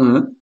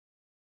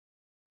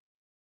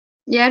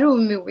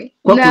yarumiwe,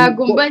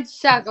 ntago mba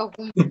nshaka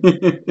kumva.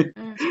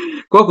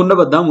 Kwa kundi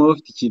abadamu baba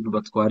bafite ikintu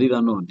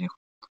batwarira, noneho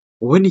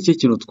wowe ni cyo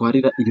kintu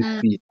utwarira iyo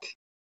utwite?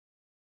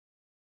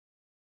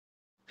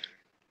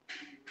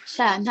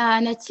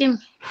 Nta na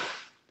kimwe,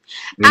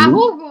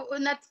 ahubwo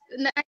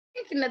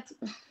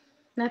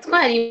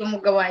natwariye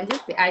umugabo wanjye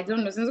se, I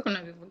don't know, sinzi uko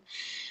nabivuga.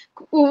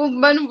 Ubu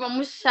mba numva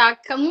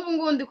mushaka, nk'ubu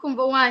ngubu ndi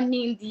kumva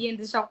wantindiye,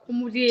 ndashaka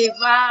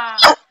kumureba.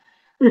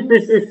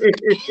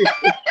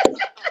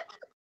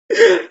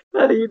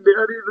 Hari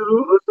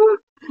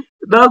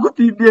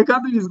nagutindiye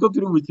kandi ubizi ko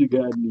turi mu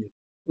kiganiro.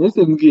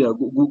 Ese mbwira,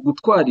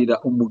 gutwarira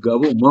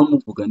umugabo muba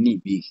muvuga ni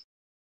ibihe?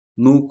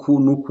 Ni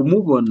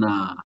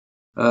ukumubona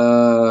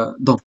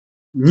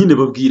nyine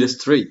babwire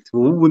straight,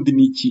 wowe ubundi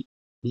ni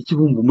iki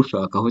bumva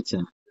umushakaho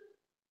cyane?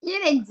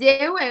 Nyine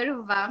njyewe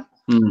urumva,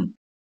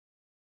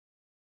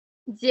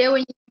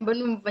 njyewe mba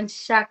numva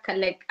nshaka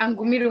like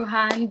anguma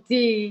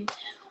iruhande,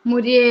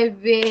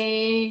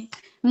 murebe,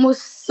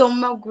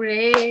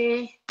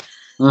 musomagure,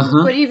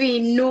 ukora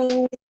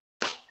ibintu.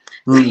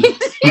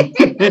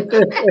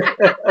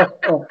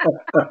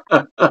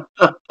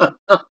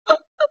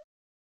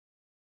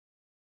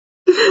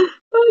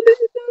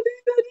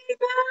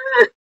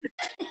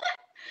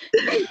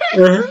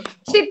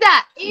 Shida,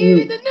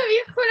 ibintu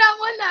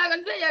ntubikuramo, ntabwo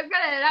nzajya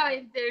gukorera aba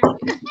interview.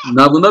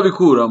 Ntabwo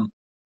ndabikuramo.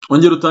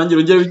 Ongera utangire,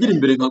 wigira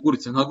imbere nka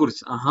gutya.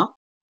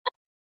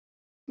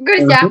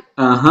 Gutya?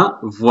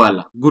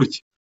 Voilà,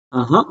 gutya.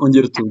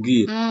 Ongera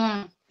utubwire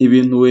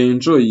ibintu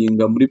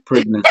wenjoyinga muri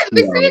pregnancy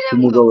yawe ku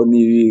mugabo ni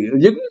ibi.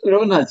 Ugiye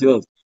kubisubiraho nta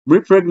kibazo.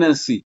 Muri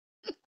pregnancy,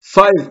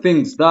 5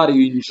 things that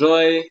you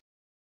enjoy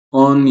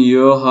on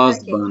your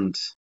husband.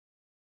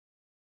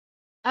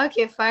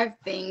 Okay, 5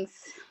 things.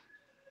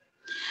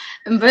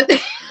 Mba-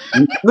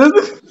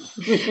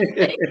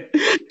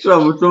 Shira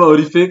Muchoma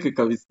uri fake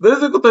kabisa.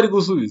 Ndetse ko utari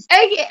gusubiza.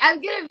 Okay,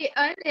 I'm gonna be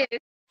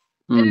honest.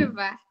 Mm.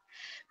 Urumva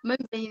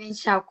maze nyine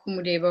nshaka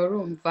kumureba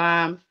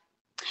urumva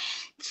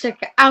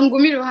shaka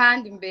anguma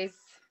iruhande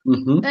mbese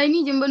ari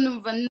nijye mba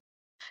numva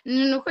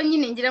nuko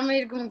nyine ngira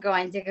amahirwe umugabo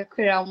wanjye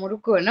agakorera mu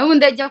rugo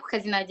n'ubundi ajya ku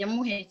kazi najya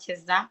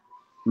muherekeza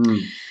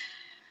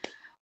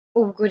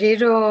ubwo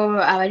rero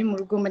abari mu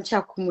rugo mba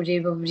nshaka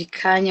kumureba buri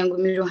kanya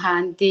nguma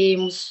iruhande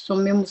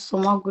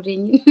musomagure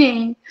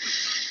nyine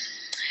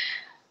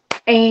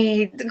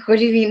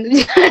dukora ibintu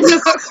by'abantu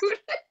bakuru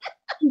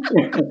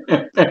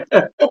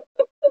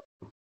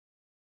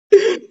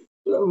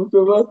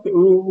Muchomate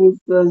uri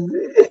umusazi.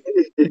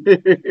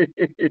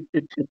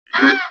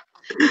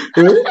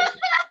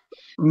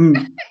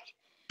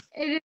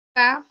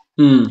 reka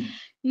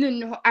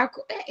noneho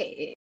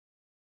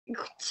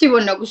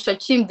kibona gusa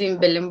kindi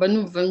imbere mba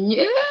numva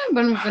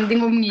ndi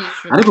nko mu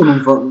ijuru Ariko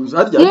numva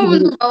nk'ubu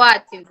numva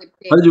watinze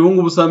pe harya ubu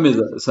ngubu si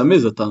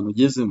amezi 5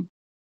 ugezemo.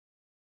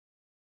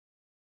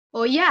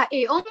 oya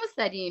almost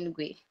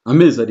 7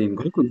 Amezi 7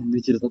 ariko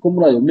ntekereza ko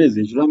muri ayo mezi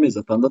hejuru y'amezi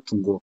 6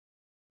 ngo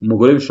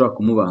umugore bishobora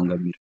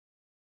kumubangamira.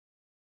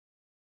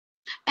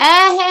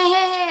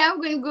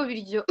 ahubwo nibwo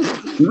biryo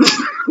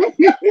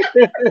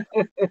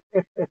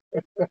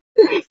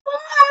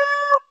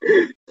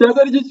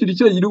Cyangwa aricyo kintu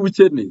cyonyine uba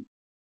ukeneye.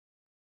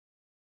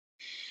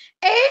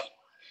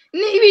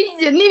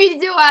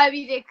 n'ibiryo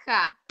wabireka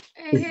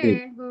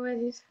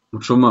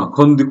Muchoma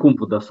ko ndi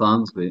kumva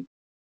udasanzwe.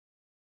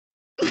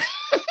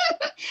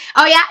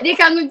 oya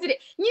reka nkugire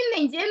nyine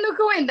ngiye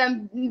nuko wenda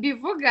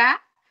mbivuga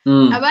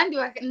abandi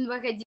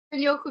bakagira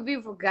niyo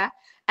kubivuga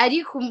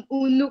ariko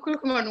nukuri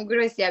ko umuntu ubwo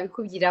wese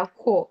yabikubwira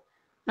ko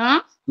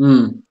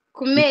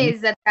ku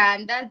mezi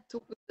 6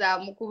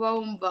 kuzamuka uba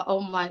wumva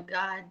oh my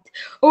god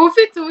uba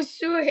ufite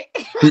ubushyuhe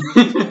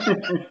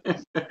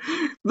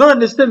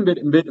None se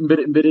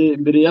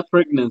mbere ya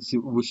pregnancy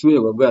ubushyuhe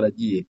buba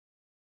bwaragiye.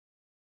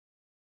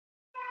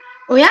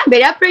 oya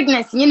mbere ya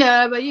pregnancy nyine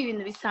aba ari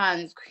ibintu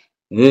bisanzwe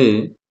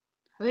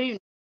aba ari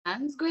ibintu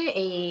bisanzwe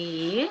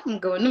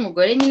umugabo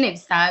n'umugore nyine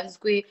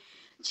bisanzwe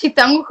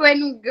cita nk'uko we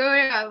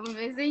n'umugore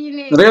bameze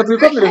nyine Reka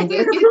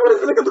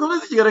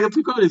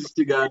twikomereze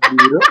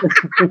ikiganiro.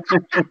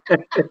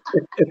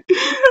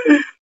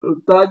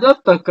 Utajya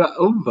ataka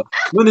umva.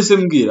 None se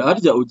mbwira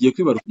harya ugiye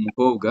kwibaruka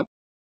umukobwa?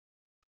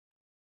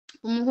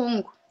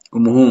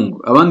 Umuhungu.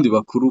 Abandi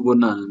bakuru bo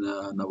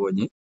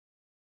nabonye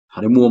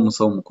harimo uwo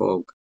musa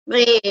w'umukobwa.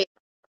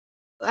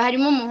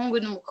 harimo umuhungu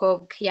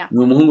n'umukobwa ya Ni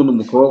umuhungu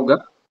n'umukobwa.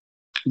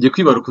 Ugiye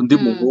kwibaruka undi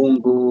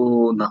muhungu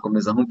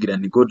nakomeza nkubwira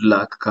ni good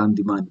luck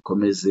kandi Imana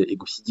ikomeze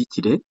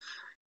igushyigikire.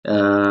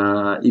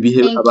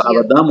 Ibihe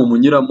abadamu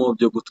munyuramo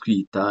byo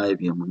gutwita,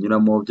 ibihe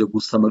munyuramo byo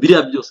gusama,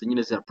 biriya byose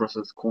nyine za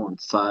process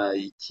konsa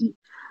iki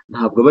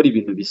ntabwo bari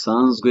ibintu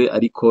bisanzwe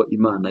ariko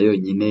Imana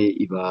yonyine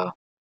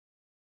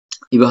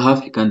iba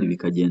hafi kandi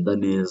bikagenda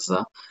neza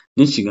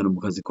n'inshingano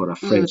mukazikora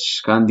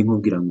fresh kandi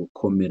nkubwira ngo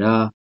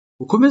komera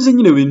ukomeze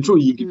nyine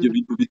winjoying ibyo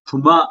bintu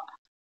bituma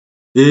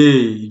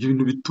ibyo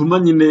bintu bituma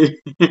nyine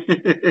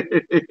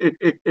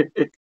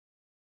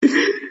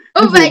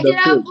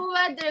ubagira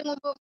vuba dore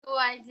nk'umuntu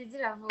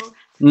wagigira vuba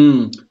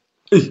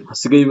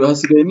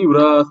hasigaye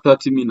nibura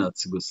 30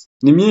 minutes gusa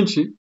ni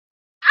myinshi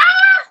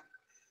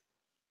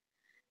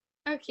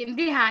okay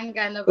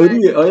ndihangana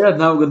oya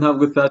ntabwo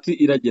 30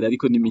 iragera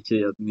ariko ni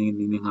mikeya ni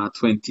nka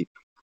 20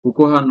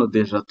 kuko hano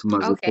deja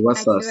tumaze kuba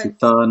saa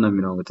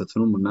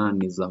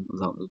 6:38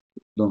 za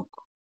donc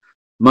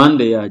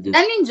Monday yageze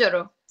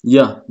nijoro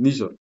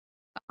nijoro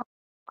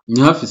ni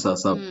hafi saa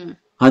 7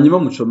 hanyuma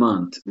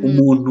Muchomante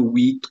umuntu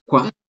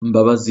witwa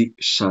Mbabazi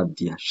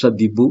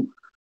Shadibu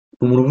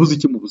umuntu uvuze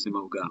iki mu buzima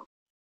bwawe?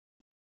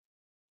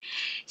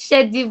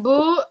 Shadibu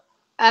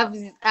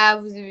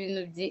avuze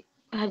ibintu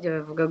hajya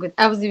bavuga gute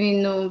avuze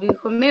ibintu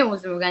bikomeye mu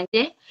buzima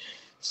bwanjye.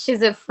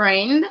 She's a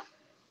friend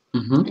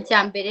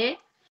cyambere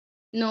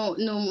no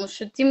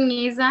umushuti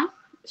mwiza.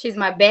 She's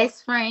my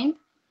best friend.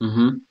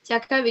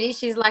 Cyakabiri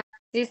she's like a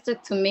sister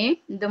to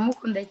me.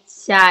 Ndamukunda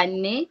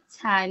cyane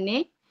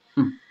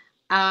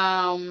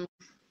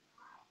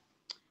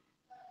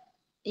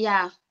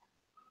yeah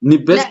ni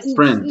best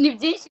friend ni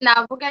byinshi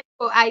navuga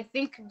ariko I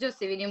think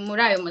byose biri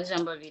muri ayo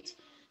majambo abiri.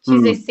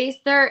 She's a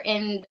sister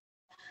and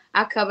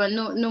akaba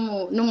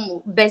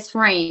no best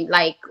friend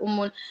like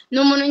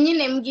umuntu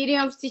nyine mbwira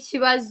iyo mfite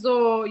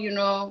ikibazo you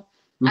know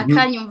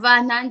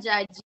akanyumva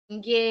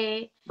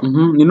ntanjajinge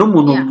ni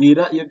n'umuntu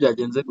mbwira iyo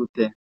byagenze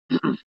gute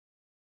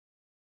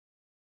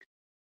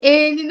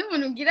ni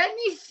n'umuntu mbwira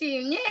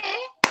nishimye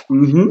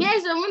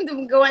nyeje ubundi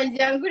umugabo wanjye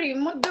yanguriye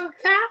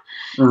imodoka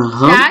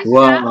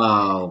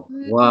wow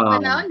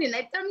naho ndi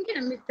nahita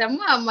mbwira mpita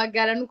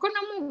muhamagara nuko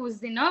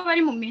namubuze nawe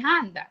bari mu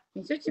mihanda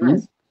nicyo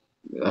kibazo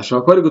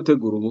ashobora kuba ari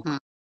gutegura ubukwe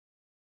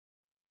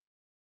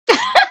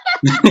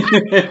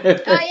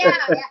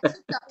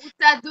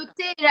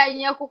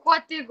utaduteranya kuko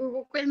wategura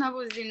ubukwe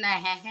ntabuzi na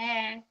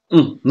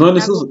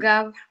none se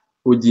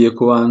ugiye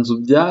kubanza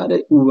ubyare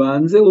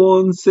ubanze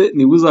wonse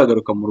niba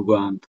uzagaruka mu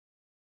Rwanda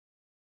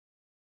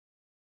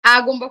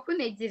agomba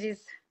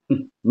kunegereza.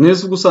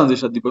 mwese ugusanze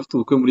Shaddy afite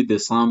ubukwe muri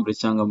Decembre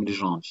cyangwa muri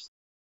Janvier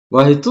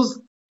wahita uza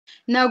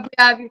Ntabwo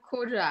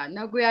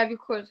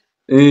yabikora.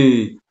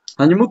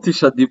 hanyuma uti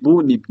Shaddy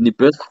ni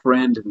best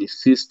friend ni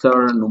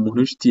sister ni umuntu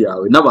w'inshuti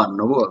yawe n'abantu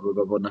nabo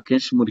babona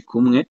kenshi muri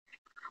kumwe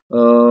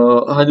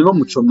hanyuma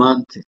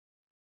Muchomante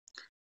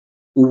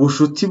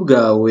ubushuti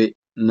bwawe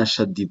na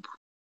Shaddy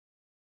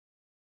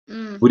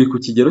buri ku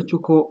kigero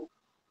cy'uko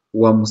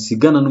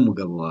wamusigana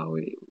n'umugabo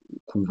wawe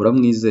ukumva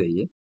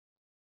uramwizeye?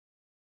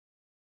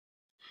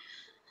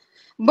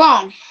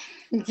 Bon,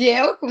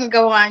 njyewe ku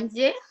mugabo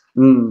wanjye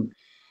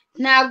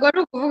ntabwo ari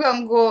ukuvuga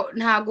ngo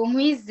ntabwo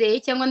nkwizeye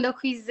cyangwa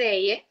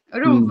ndakwizeye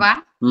urumva.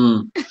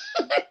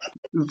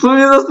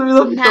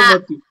 subiza mfite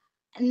amatwi.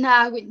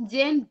 Ntabwo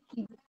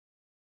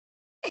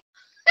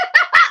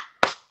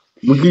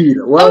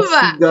mbwira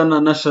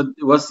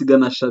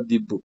wasigana Shaddy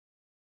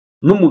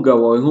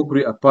n'umugabo wawe nko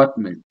kuri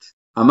apartment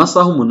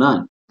amasaha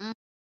 8?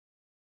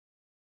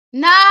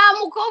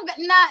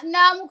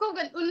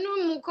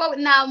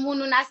 nta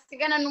muntu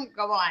nasigana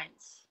n'umugabo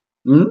wanjye.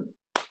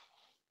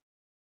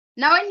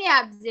 Nawe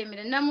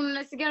ntiyabyemera, nta muntu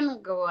nasigana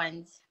n'umugabo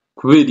wanjye.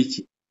 Kubera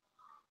iki?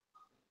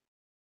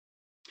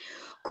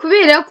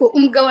 Kubera ko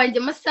umugabo wanjye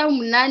amasaha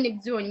 8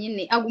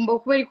 byonyine agomba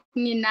kuba ari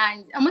kumwe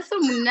nanjye.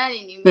 Amasaha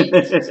 8 ni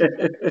menshi.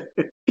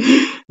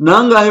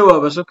 Nangahe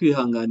wabasha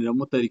kwihanganira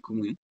mutari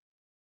kumwe?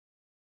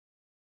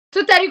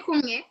 Tutari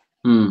kumwe?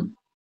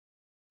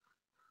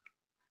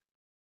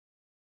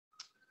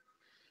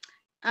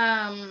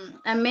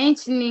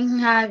 Amenshi ni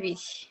nk'abiri.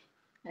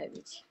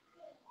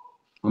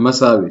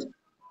 Amasaha 2?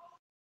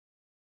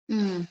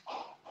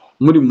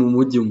 Muri mu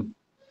mujyi umwe?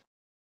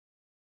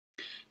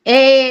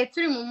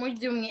 Turi mu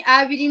mujyi umwe.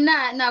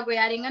 2 ntago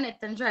yarengana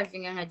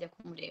driving nkajya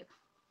kumureba.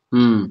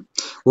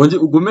 Wonje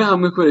ugume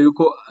hamwe kubera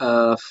yuko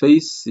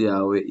face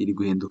yawe iri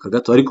guhinduka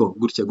gato ariko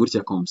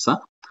gutya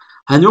komsa.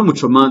 Hanyuma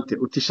Muchomante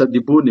uti Shaddy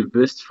ni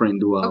best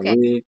friend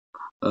wawe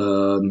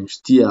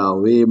inshuti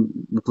yawe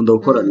mukunda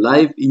gukora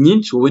live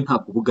inyinshi wowe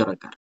ntabwo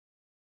bugaragara.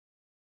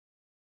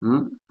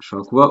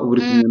 Ushobora kuba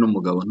uri kumwe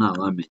n'umugabo nta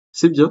wamenye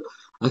sibyo?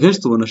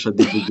 Akenshi tubona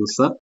Shaddy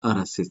gusa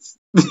arasetse.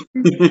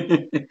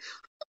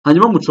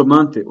 Hanyuma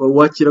Muchomante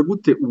wakira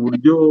gute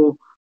uburyo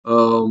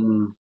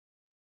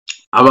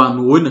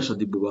abantu wowe na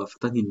Shaddy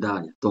bafata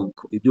nk'indaya? Donc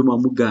ibyo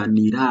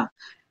muganira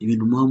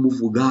ibintu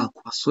muvuga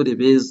ku basore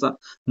beza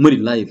muri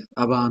live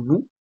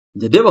abantu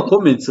njye ndeba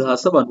comments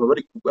hasi abantu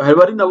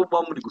bari nabo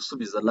muri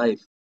gusubiza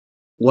live.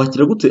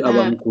 Wakira gute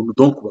abantu kuntu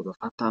donc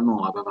babafata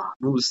no aba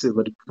bantu bose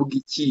bari kuvuga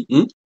iki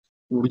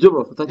uburyo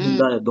bafata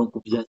nk'indaya donc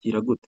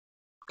byakira gute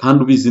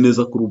kandi ubizi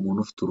neza ko uri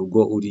umuntu ufite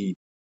urugo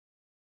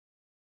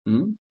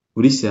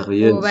uri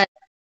sérieux?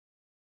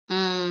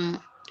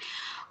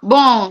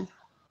 Bon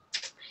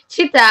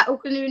Chita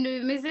ukuntu ibintu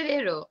bimeze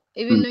rero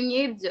ibintu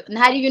nk'ibyo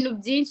hari ibintu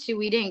byinshi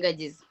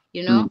wirengagiza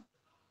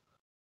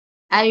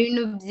hari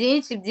ibintu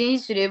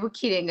byinshi ureba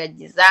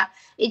ukirengagiza.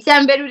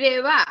 Icyambere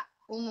ureba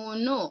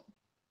umuntu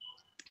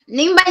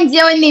nimba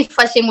njyewe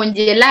nifashe ngo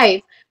ngiye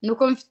live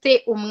nuko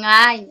mfite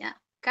umwanya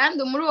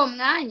kandi muri uwo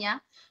mwanya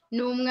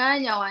ni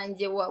umwanya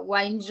wanjye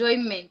wa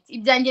enjoyment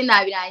ibyanjye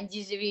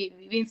nabirangije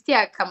bimfitiye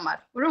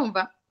akamaro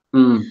urumva.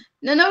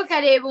 Noneho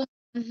ukareba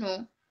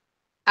umuntu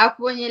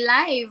akubonye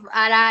live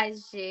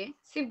araje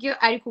sibyo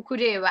ari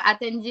kukureba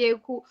atangiye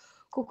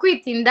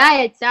kukwita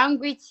indaya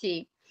cyangwa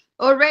iki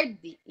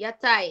already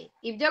yataye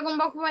ibyo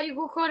agomba kuba ari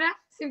gukora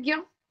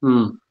sibyo.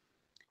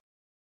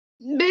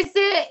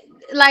 Mbese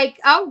like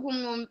ahubwo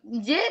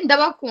njye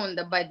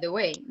ndabakunda by the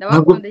way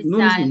ndabakunda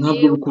cyane.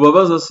 Ntabwo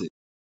bikubabaza se?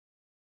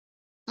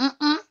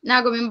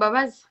 Ntabwo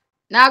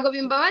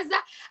bimbabaza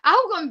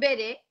ahubwo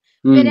mbere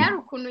hari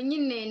ukuntu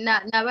nyine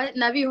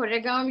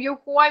nabihorega byo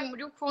kuwa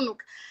muri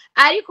kunuka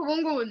ariko ubu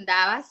ngubu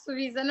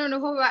ndabasubiza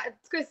noneho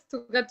twese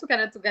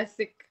tugatukana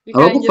tugaseka.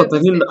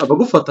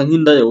 Abagufata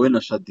nk'indaya wowe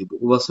na Shaddy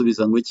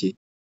ubasubiza ngo iki?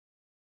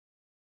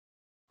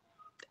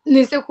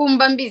 Nise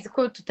kumba mbizi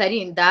ko tutari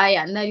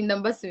indaya narinda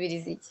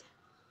mbasubiriza iki?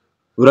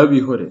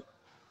 Urabihorera?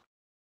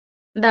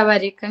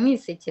 Ndabareka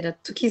nkisekera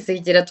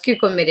tukisekera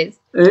twikomereza.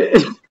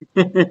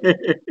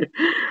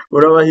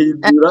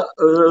 Urabahindura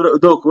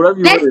donc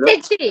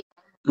urabihorera?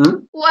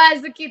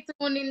 Wazi ukita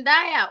umuntu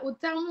indaya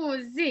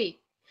utamuzi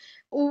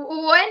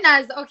wowe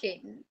naza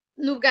okay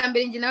n'ubwa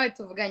mbere njye nawe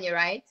tuvuganye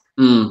right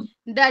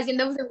ndaje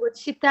ndavuze ngo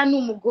Chita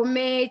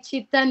n'umugome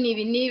Chita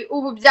nibi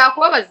ubu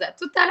byakubabaza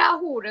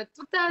tutarahura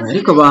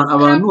ariko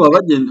abantu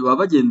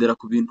babagendera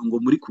ku bintu ngo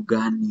muri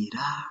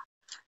kuganira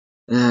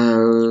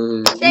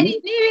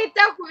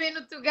nibita ku bintu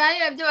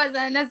tuganira byo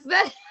bazana se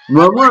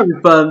mama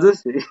bipanze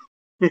se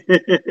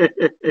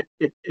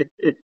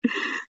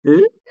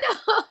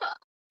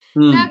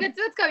ntabwo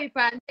tuba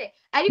twabipanze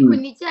ariko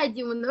ni cya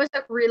gihe umuntu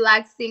abasha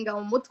kurelaxinga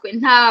mu mutwe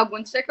ntabwo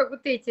nshaka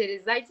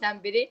gutekereza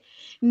icyambere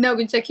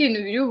ntabwo nshaka ibintu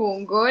biri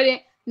bungore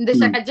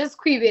ndashaka just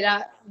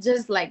kwibera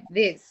just like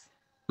this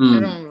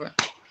urumva.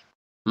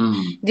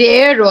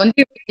 Rero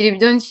ndivugira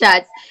ibyo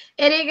nshatse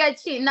erega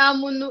nta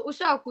muntu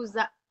ushaka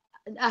kuza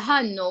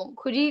hano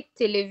kuri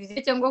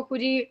televiziyo cyangwa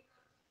kuri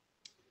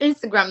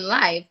Instagram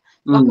live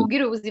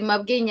bakubwira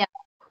ubuzima bwe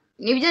nyabwo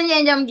nibyo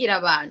ngenda mbwira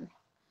abantu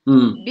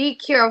be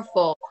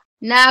careful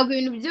ntabwo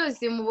ibintu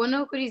byose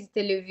mubona kuri izi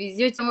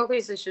televiziyo cyangwa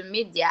kuri social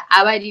media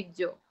aba ari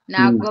byo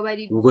ntabwo aba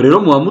ari ubwo rero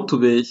muba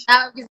mutubeshye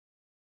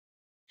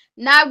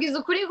ntabwo izi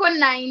ukuri ko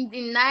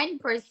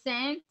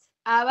 99%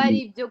 aba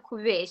ari byo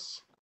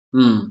kubeshya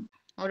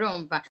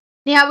urumva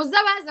ntihabuze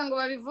abaza ngo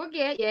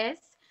babivuge yes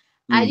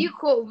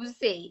ariko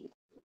ubuze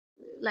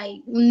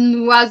like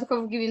waza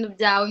ukavuga ibintu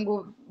byawe ngo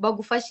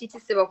bagufashe iki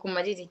se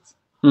bakumarira iki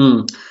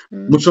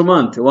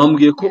Muchomante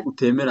wambwiye ko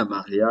utemera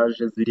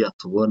mariage ziriya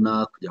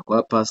tubona kujya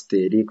kwa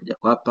pasiteri kujya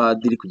kwa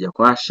padiri kujya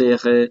kwa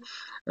shehe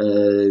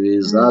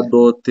za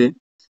dote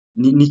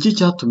ni iki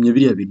cyatumye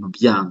biriya bintu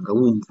byanga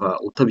wumva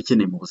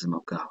utabikeneye mu buzima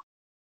bwawe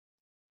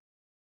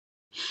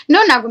no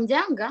ntabwo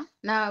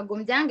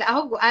mbyanga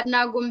ahubwo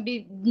ntabwo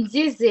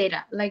mbyizera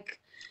like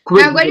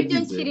ntabwo ari byo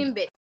nshyira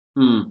imbere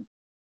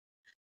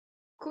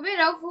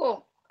kubera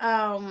ko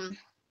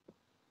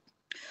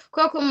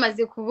kuko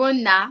mumaze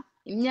kubona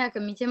imyaka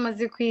mike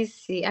maze ku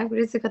isi ariko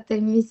uretse ko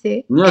atari mike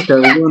imyaka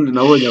yawe ubundi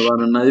nabonye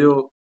abantu nayo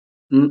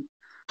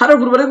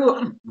haraguru bari ngo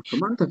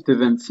Muchomante afite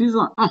 26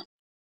 ans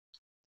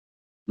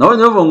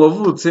nabonye bavuga ngo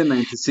wavutse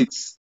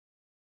 96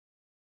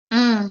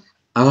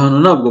 abantu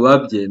ntabwo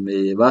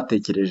babyemeye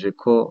batekereje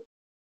ko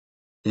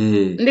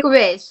ndi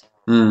kubeshya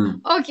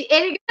okay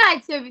erega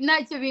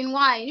ntacyo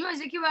bintwaye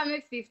nibaje ko ibame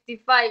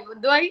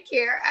 55 do I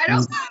care I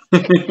don't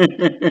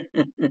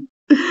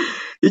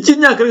iki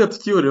myaka reka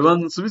tukihorera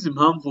bansubiza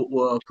impamvu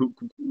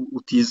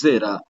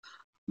utizera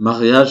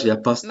mariage ya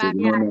pasiteri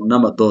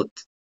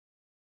n'amadote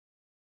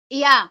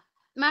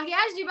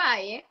mariage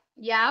ibaye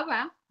yaba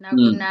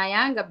ntabwo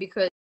nayanga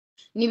because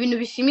ni ibintu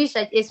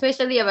bishimisha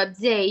especially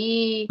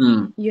ababyeyi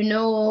you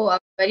know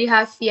bari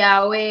hafi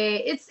yawe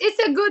it's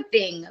a good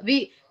thing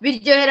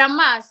biryohera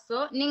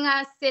amaso ni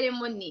nka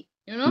ceremony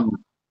you know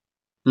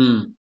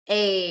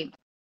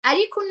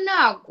ariko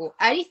ntabwo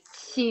ari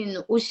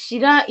ikintu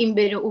ushira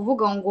imbere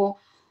uvuga ngo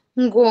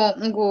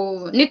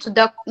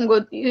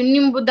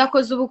nimba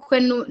udakoze ubukwe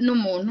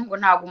n'umuntu ngo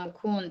ntabwo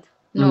umukunda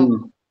no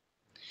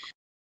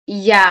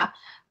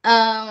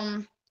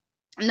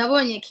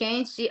nabonye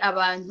kenshi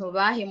abantu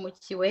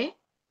bahemukiwe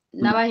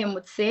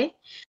n'abahemutse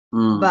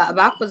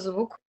bakoze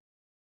ubukwe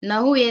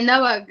nahuye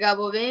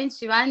n'abagabo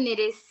benshi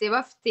banerese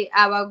bafite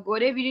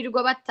abagore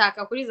birirwa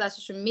bataka kuri za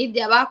social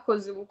media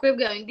bakoze ubukwe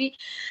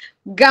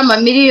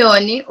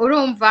bw'amamiliyoni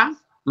urumva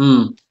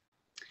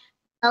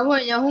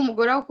nabonye aho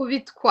umugore wo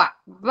kubitwa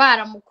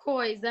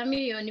baramukoye za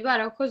miliyoni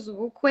barakoze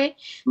ubukwe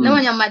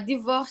nabonye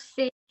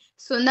amadivorce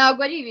so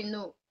ntabwo ari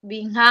ibintu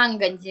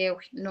binkanga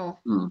njyewe no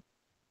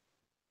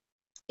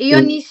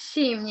iyo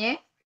nishimye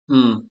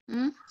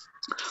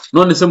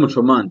none se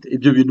Muchomante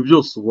ibyo bintu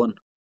byose ubona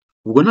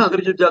ubwo ntabwo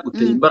aribyo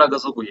byaguteye imbaraga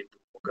zo guhindura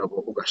umugabo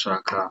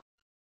ugashaka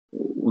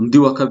undi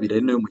wa kabiri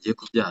ari nawe mugiye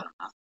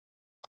kubyarana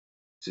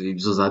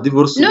ibyo za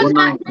divorce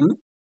ubona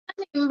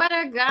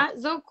imbaraga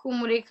zo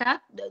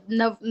kumureka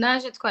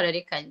naje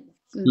twararekanye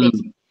mbere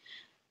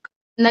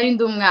nari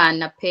ndi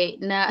umwana pe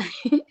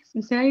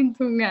nari ndi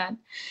umwana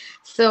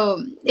so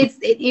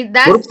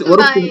that's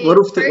wari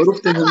ufite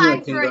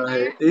nk'imyaka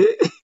ingahe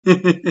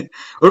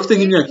wari ufite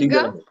nk'imyaka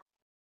ingahe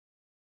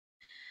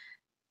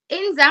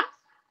inza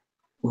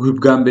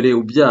bwa mbere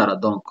ubyara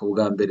donc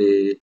bwa mbere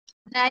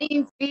nari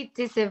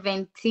mfite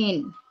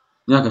 17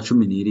 imyaka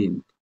 17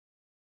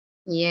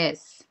 yes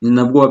ni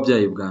nabwo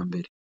wabyaye bwa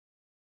mbere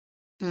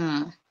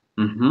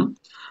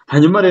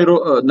hanyuma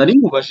rero nari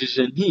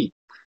nkubajije nti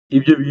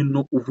ibyo bintu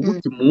uvuga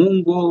uti mu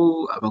ngo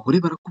abagore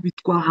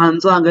barakubitwa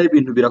hanze ahangahe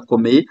ibintu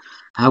birakomeye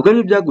ntabwo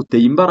ari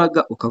byaguteye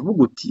imbaraga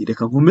ukavuga uti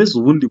reka nkomeze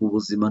ubundi mu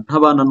buzima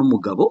ntabana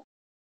n'umugabo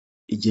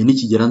igihe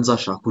nikigera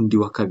nzashaka undi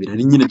wa kabiri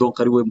ari nyine donc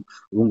ari we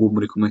ubu ngubu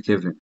muri kumwe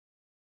Kevin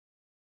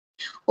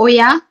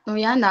oya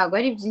ntabwo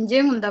ari ibyo ngiye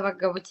nkunda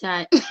abagabo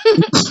cyane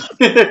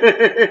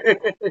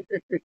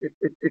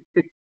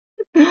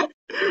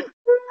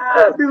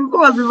niko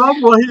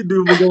bazibamu wahinduye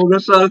umugabo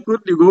ugashaka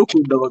undi ngo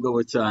ukunda abagabo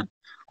cyane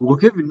ubwo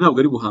Kevin ntabwo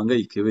ari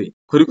buhangayike we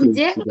ko ari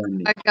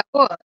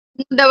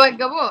nkunda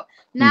abagabo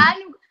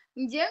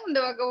ngiye nkunda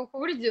abagabo ku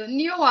buryo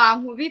niyo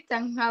wankubita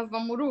nkava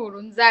muri uru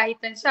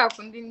nzahita nshaka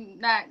undi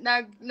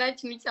nta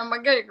kintu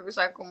cyamagarika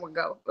gushaka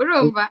umugabo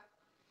urumva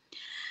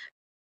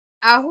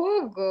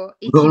ahubwo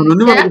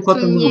ikintu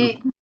cyatumye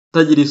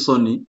utagira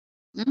isoni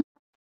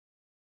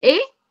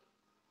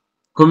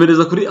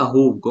komereza kuri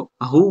ahubwo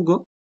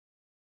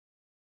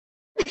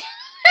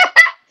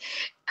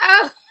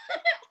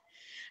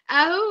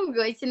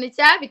ahubwo ikintu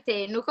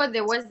cyabiteye ni uko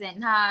there wasn't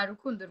nta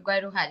rukundo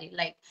rwari ruhari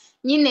like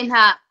nyine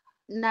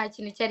nta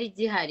kintu cyari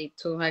gihari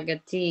tu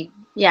hagati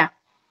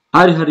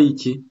hari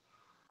iki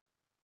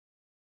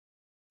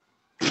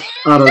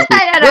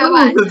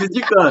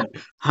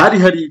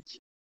hari iki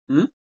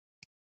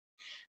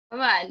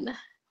abana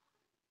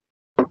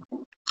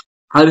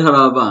hari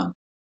abana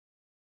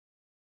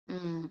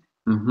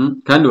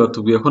kandi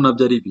batubwiye ko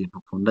nabyo ari ibintu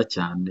ukunda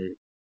cyane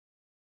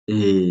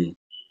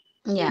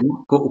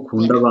ko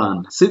ukunda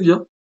abana sibyo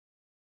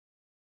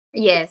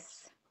yes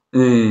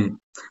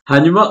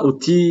hanyuma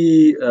uti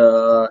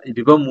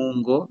ibiba mu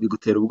ngo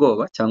bigutera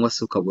ubwoba cyangwa se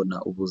ukabona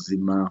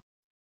ubuzima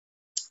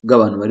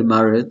bw'abantu bari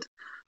married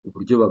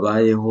uburyo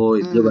babayeho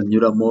ibyo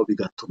banyuramo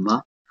bigatuma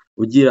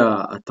ugira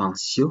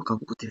attention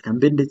ukavuga uti reka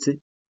mbe ndetse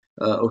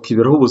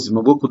ukiberaho ubuzima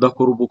bwo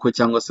kudakora ubukwe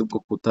cyangwa se bwo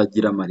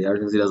kutagira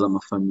mariage ziriya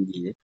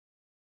z'amafamiliye.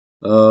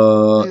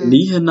 Ni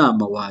iyihe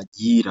nama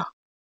wagira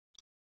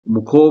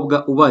umukobwa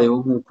ubayeho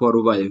nk'uko wari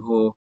ubayeho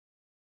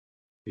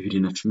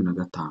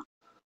 2015?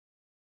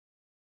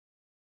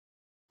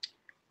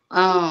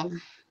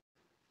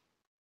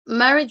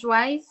 Marriage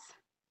wise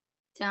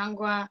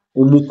cyangwa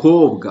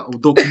umukobwa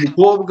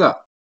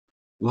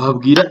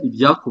wabwira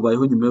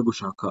ibyakubayeho nyuma yo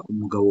gushaka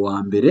umugabo wa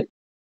mbere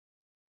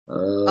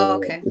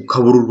okay.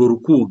 ukabura urwo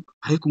rukundo,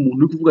 ariko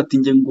umuntu uri kuvuga ati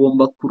njye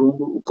ngomba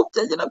kurongora uko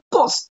byagenda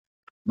kose,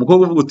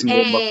 umukobwa uvuga uti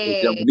ngomba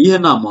kujya, ni iyihe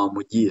nama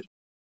wamugira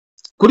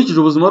ukurikije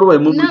ubuzima wari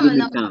ubayemo muri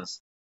 2015?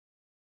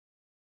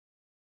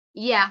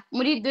 Yeah,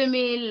 muri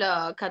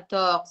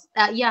 2014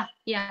 14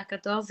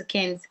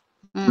 15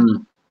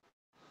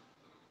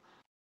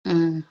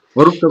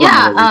 wari ufite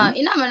abana babiri?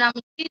 inama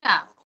namugira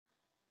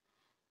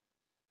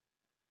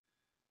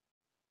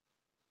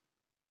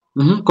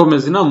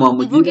komeza inama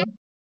wamugira.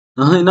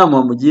 Inama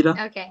wamugira.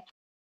 Okay.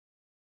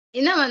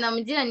 Inama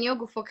namugira niyo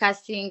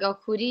gufokasinga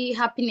kuri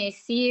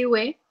happiness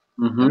yiwe,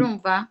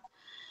 urumva?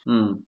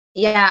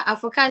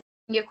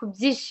 Afokasinge ku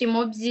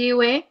byishimo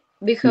byiwe,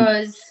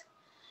 because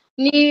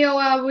niyo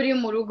waba uri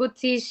mu rugo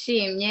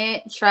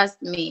utishimye,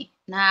 trust me,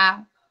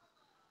 nta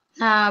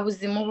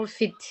buzima uba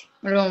ufite,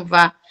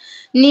 urumva?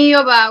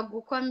 Niyo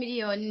bagukwa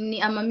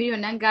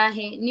amamiliyoni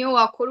angahe, niyo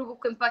wakora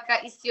ubukwe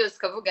mpaka isi yose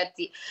ukavuga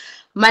ati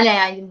mana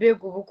yanjye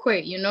mbega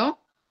ubukwe, you know,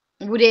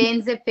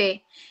 burenze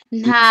pe,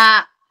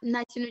 nta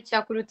kintu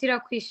cyakurutira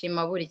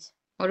kwishima burya,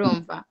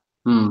 urumva?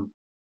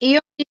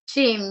 Iyo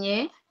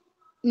wishimye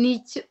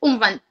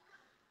umva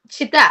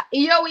Chita,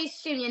 iyo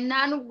wishimye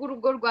nta nubwo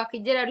urugo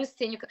rwakwigera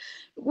rusenyuka,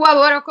 waba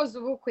warakoze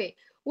ubukwe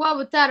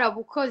waba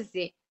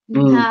utarabukoze,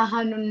 nta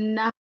hantu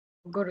na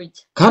urwo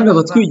rujya. Kandi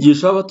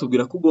abatwigisha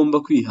batubwira ko ugomba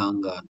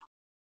kwihangana.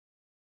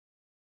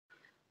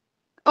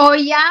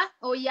 Oya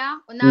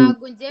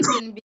ntabwo ngiye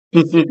ibintu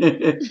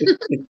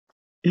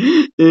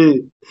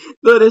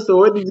none se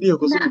wowe n'iriya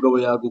kosa umugabo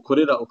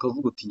yagukorera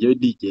ukavuga uti njyewe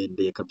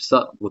ndigendeye kabisa,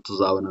 ngo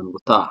tuzabonana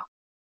ubutaha?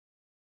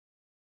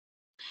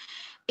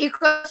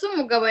 Ikosa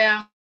umugabo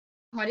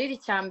yankorera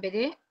icya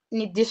mbere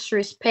ni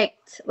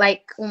disrespect,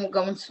 like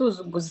umugabo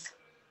nsuzuguza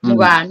mu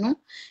bantu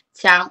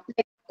cyangwa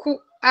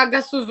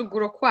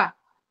agasuzuguro kwa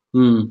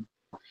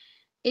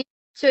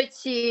icyo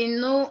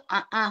kintu.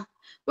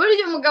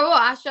 Burya umugabo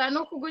ashobora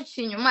no kuguca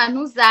inyuma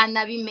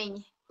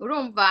ntuzanabimenye,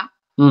 urumva?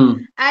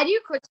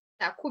 Ariko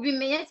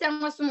kubimenya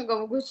cyangwa se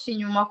umugabo uguca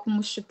inyuma ku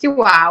mushuti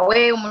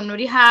wawe, umuntu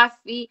uri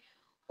hafi,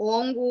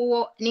 uwo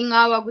nguwo ni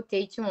nk'aho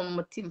baguteye icyuma mu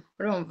mutima,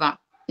 urumva?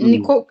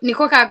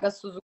 Niko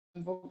kagasuzuguro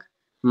mvuga,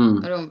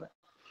 urumva?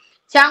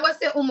 Cyangwa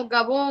se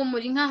umugabo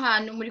muri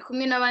nk'ahantu muri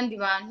kumwe n'abandi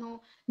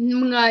bantu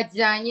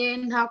mwajyanye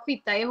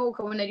ntakwitayeho,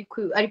 ukabona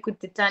ari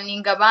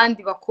kutetaninga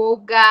abandi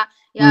bakobwa,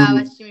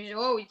 yabashimije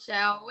wowe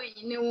wicaye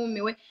wenyine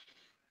wumiwe,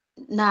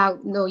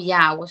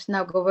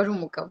 ntabwo bari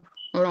umugabo,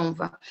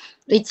 urumva?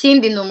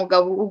 Ikindi ni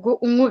umugabo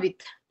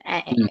umwubita,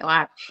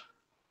 wapi.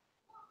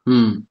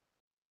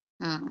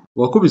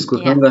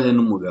 Wakubiswe kangahe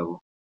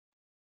n'umugabo?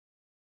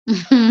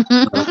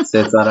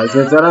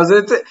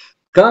 Arasetse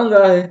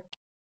kangahe?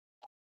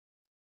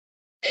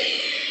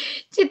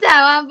 Chita,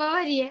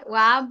 wambabariye?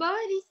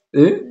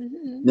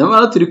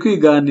 Nyamara turi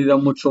kwiganira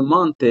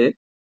muchomante.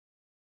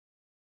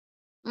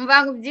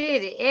 Mva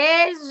nkubwire,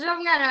 ejo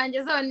mwana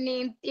wanjye zo ni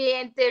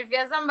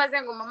interview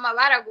zambaze ngo mama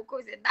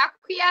baragukubise,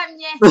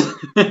 ndakwiyamye.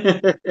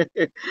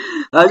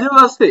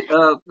 Hanyuma se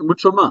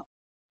Muchoma,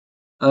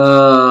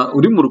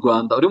 uri mu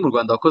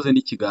Rwanda wakoze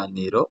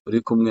n'ikiganiro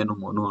uri kumwe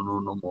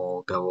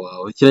n'umugabo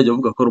wawe, kirajya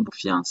uvuga ko ari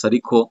umufiance,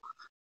 ariko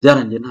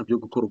byarangiye nta byo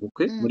gukora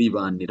ubukwe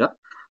muribanira.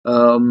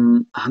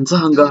 Hanze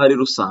ahangaha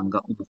rero usanga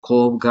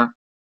umukobwa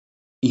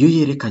iyo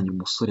yerekanye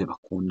umusore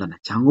bakundana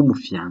cyangwa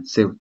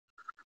umufiance we,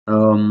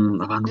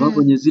 abantu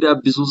babonye ziriya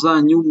bizu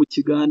zanyu mu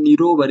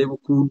kiganiro bareba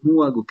ukuntu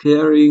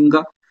agucaringa,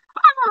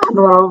 abantu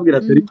barababwira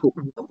ati ariko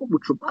umukobwa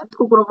Muchomante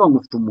koko uravuga ngo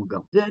ufite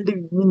umugabo?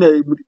 Nyine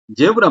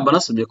njyewe buriya mba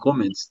nasomye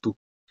comments tu,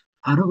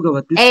 haravuga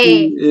bati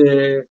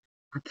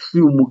ati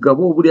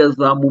umugabo buriya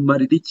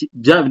azamumarira iki?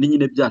 Bya bindi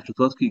nyine byacu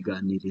tuba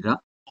twiganirira,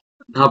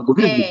 ntabwo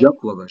biri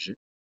byakubabaje?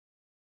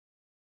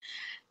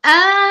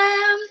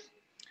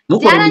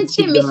 Mukora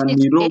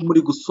ikiganiro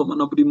muri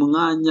gusomana buri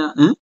mwanya?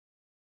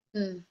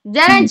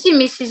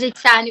 Byaranshimishije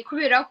cyane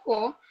kubera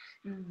ko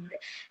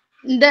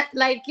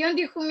like iyo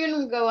ndi kumwe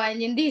n'umugabo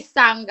wanjye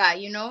ndisanga,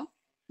 you know.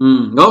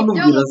 Ngaho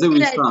mubwira ze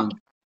wisanga.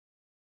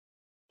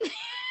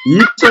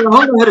 Yicaye aho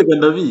ngaho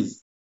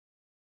ndabizi.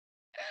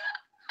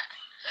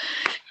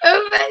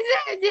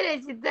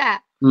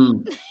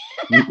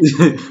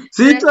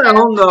 Sicaye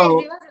aho ngaho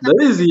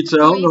ndabizi,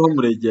 yicaye aho ngaho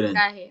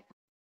muregeranye.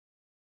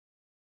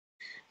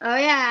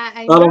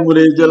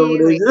 Aramuregera.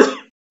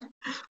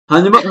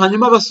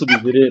 Hanyuma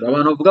basubize rero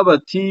abantu bavuga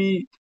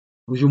bati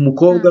uyu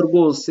mukobwa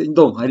rwose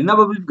ndumva hari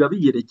n'ababivuga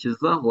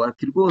biyerekezaho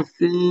ati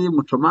rwose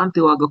mucomante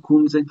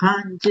wagakunze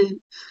nkanjye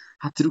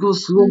ati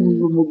rwose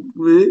uwo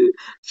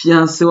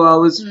fiyanse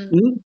wawe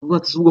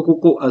ubwo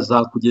kuko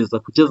azakugeza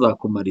ku cyo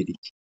azakumarira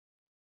iki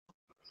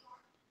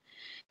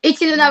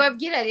ikintu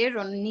nababwira rero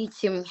ni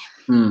kimwe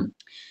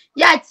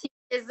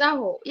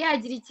yakigezaho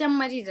yagira icyo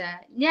amarira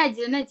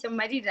yagira ntacyo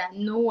amarira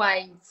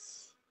n'uwanjye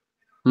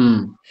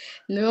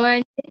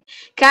n'uwanjye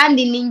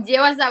kandi ni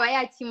njyewe azaba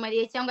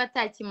yakimariye cyangwa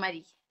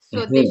atakimariye so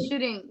they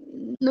shouldn't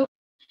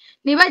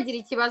ntibagire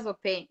ikibazo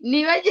pe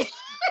ntibagire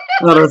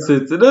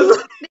arasetse neza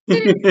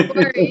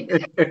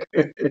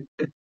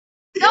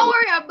don't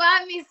worry about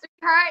me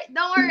sweetheart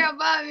don't worry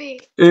about me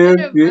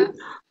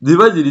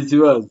ntibagire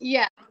ikibazo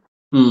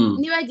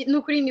ni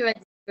ukuri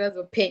ntibagire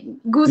ikibazo pe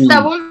gusa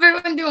bumve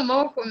ko ndi mu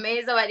maboko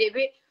meza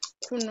barebe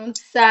ukuntu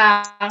nsa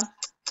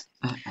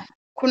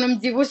ukuntu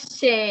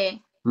mbyibushye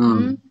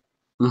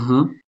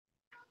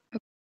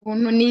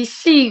ukuntu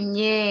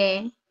nishimye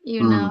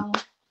you know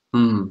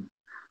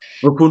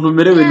ukuntu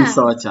umerewe ni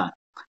sawa cyane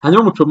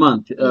hanyuma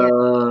mucomante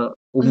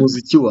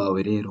umuziki wawe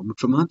rero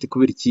mucomante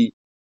kubera iki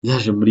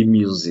yaje muri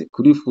music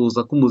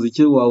urifuza ko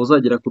umuziki wawe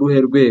uzagera ku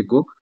ruhe rwego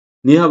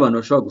niho abantu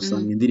bashobora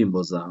gusanga indirimbo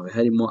zawe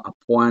harimo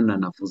apwana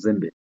navuze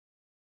mbere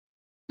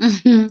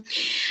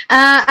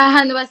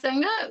ahantu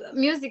basanga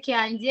music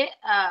yanjye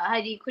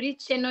hari kuri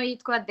channel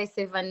yitwa The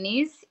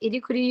Sevanis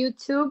iri kuri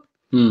YouTube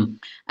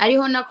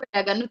ariho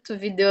nakoreraga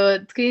n'utuvideo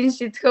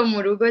twinshi two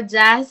mu rugo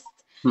just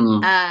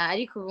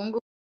ariko ubu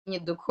ngubu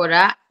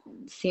dukora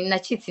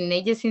sinacitse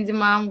intege sinzi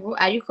impamvu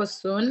ariko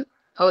soon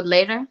or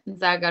later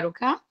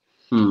nzagaruka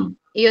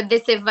iyo The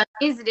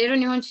Sevanis rero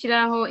niho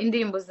nshiraho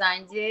indirimbo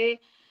zanjye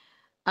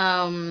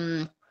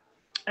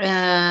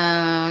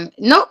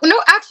no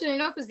actually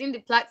no kuzindi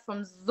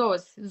platforms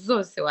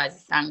zose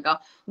wazisanga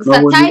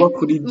gusa type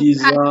kuri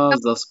Deezer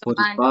za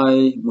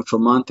Spotify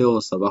mucomante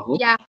hose abaho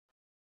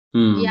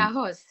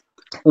hose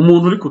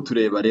umuntu uri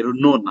kutureba rero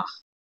nona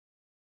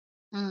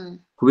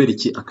kubera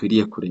iki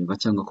akwiriye kureba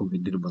cyangwa kumva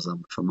indirimbo za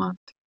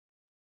mucomante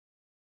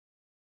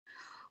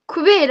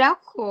kubera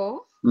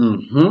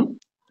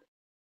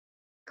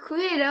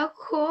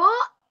ko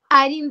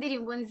ari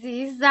indirimbo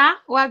nziza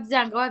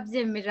wabyanga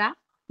wabyemera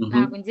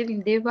ntabwo njye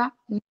bindeba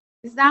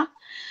nziza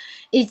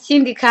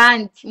ikindi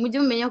kandi mujye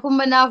mumenya ko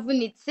mba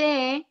navunitse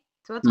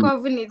tuba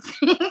twavunitse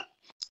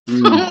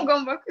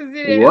ugomba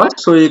kuzireba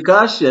washoye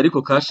kashi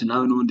ariko kashi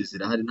nawe n'ubundi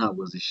zirahari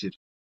ntabwo zishira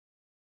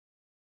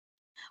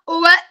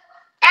uba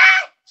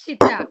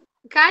shita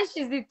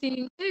kashi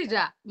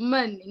zitinjira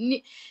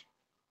mani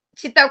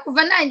shita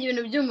kuva nanjye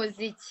ibintu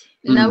by'umuziki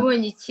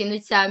nabonye ikintu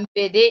cya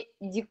mbere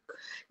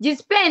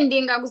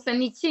gispendinga gusa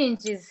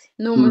ntikinjize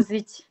ni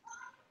umuziki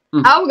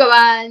ahubwo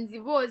abahanzi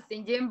bose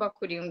ngiye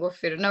mbakuriye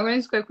ingofero ntabwo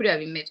nzi ko kuriya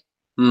bimera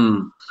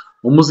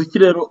umuziki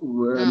rero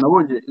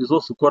nabonye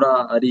zose ukora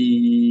ari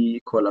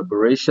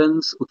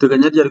collaborations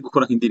uteganya ryari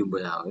gukora nk'indirimbo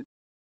yawe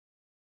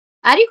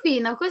ariko iyi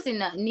nakoze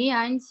ni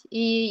yanjye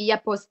iyi ya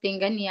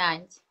postinga ni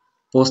yanjye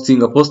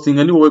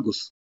postinga ni wowe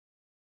gusa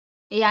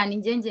ni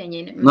njye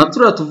nyine na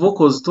turiya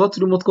tuvokozi tuba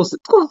turimo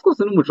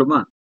twose ni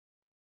mucomante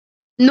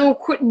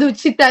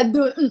ducita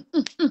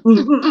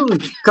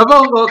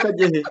kavaho ngaho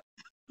kagehe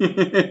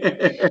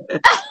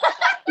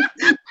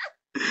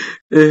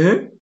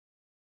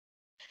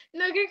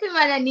nuko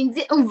kwimana ni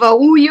njye umva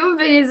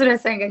uyumve neza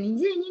urasanga ni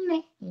njye nyine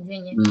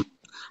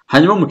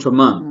hanyuma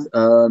mucomante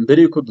mbere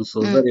yuko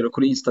dusoza rero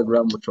kuri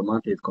Instagram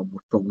mucomante yitwa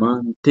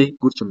mucomante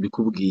gutyo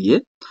mbikubwiye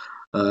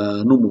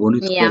n'umubona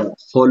witwa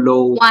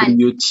follow kuri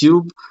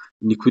YouTube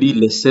ni kuri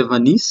Le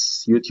Sevanis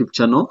YouTube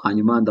channel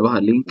hanyuma ndabaha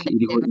link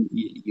iriho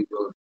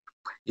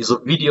izo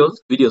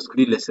videos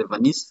kuri Le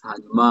Sevanis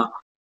hanyuma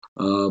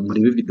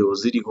murebe video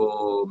ziriho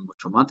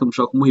mucomante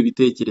mushobora kumuha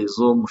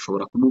ibitekerezo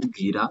mushobora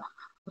kumubwira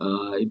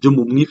ibyo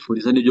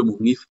mumwifuriza n'ibyo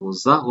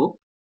mumwifuzaho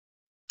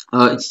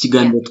iki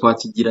kiganiro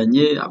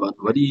twakigiranye abantu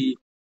bari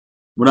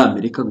muri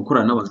Amerika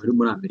gukorana n'abantu bari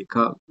muri Amerika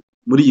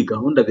muri iyi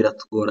gahunda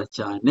biratugora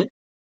cyane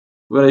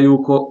kubera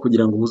yuko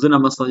kugira ngo uhuze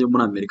n'amasaha yo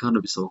muri Amerika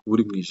hano bisaba kuba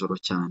uri mu ijoro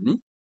cyane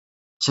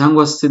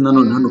cyangwa se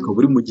nanone hano ukaba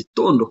uri mu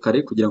gitondo kare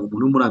kugira ngo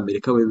umuntu muri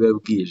Amerika we bibe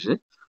bwije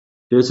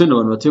rero se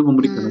abantu batuye nko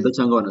muri Canada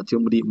cyangwa abantu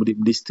batuye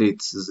muri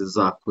states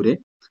za kure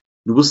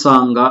nibo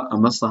usanga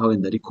amasaha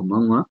wenda ari ku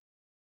manywa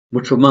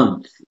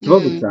mucomante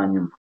ikibazo cya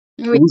nyuma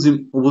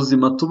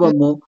ubuzima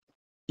tubamo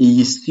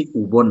iyi si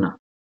ubona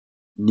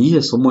ni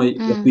ihe somo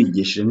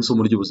yakwigishije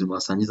nk'isomo ry'ubuzima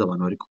wasangiza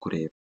abantu bari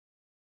kukureba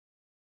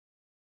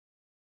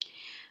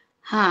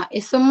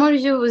isomo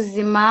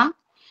ry'ubuzima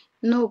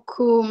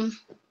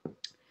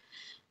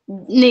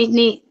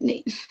ni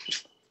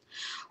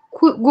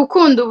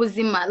gukunda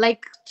ubuzima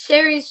like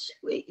cherish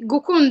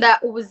gukunda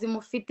ubuzima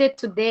ufite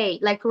today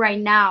like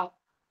right now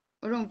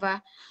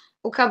urumva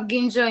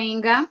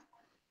ukabwinjoyinga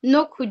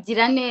no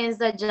kugira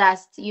neza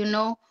just you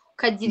know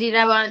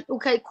ukagirira abantu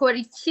ukakora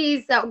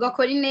icyiza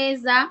ugakora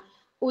ineza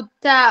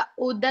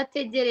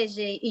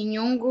udategereje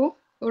inyungu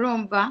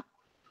urumva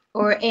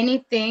or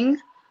anything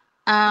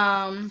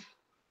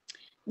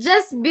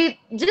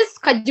just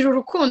ukagira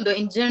urukundo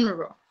in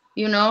general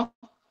you know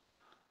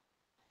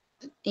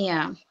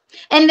yeah.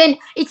 And then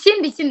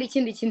ikindi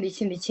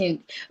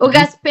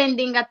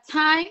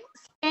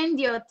spend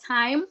your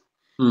time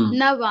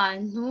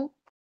n'abantu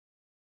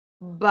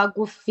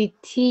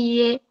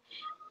bagufitiye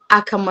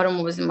akamaro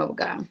mu buzima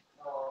bwawe.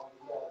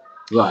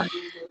 Right.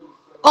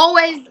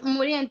 Always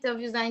muri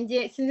interview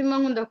zanjye sinzi mo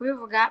nkunda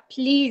kubivuga,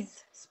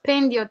 please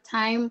spend your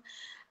time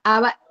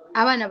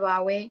abana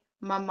bawe,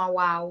 mama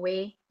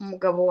wawe,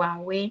 umugabo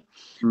wawe,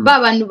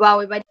 babantu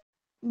bawe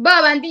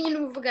babandi nyine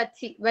uvuga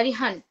ati bari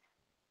hano,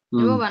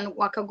 nibo bantu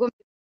wakagomba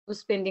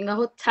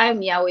guspendingaho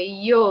time yawe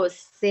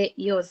yose.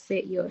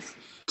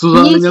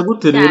 Tuzamenya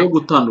gute rero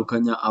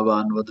gutandukanya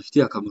abantu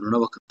badufitiye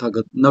akamaro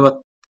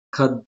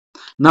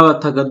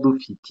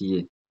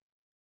n'abatagadufitiye?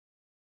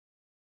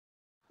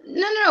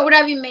 No,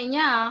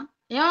 urabimenya.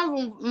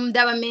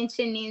 Ndaba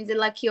mentioning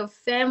like your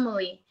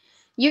family.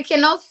 You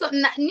can also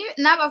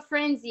n'aba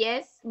friends,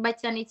 yes, but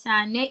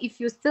cyane if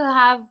you still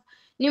have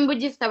nimba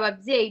ugifite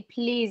ababyeyi,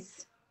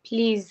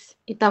 please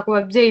ita ku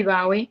babyeyi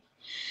bawe,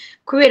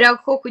 kubera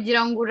ko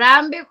kugira ngo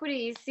urambe kuri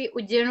iyi si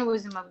ugire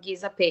n'ubuzima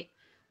bwiza pe,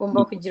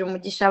 ugomba kugira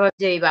umugisha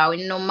ababyeyi bawe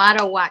no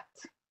matter what.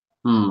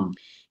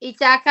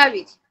 Icya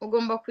kabiri,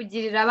 ugomba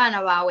kugirira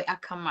abana bawe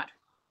akamaro.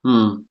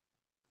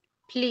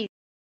 Please,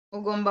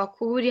 ugomba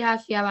kuba uri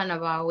hafi y'abana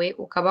bawe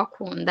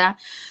ukabakunda,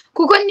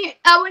 kuko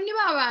abo ni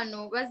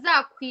abantu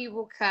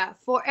bazakwibuka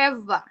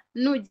forever.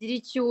 Nugira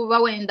icyo uba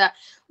wenda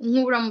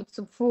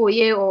nk'uramutse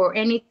upfuye or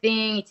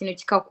anything, ikintu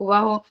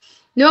kikakubaho,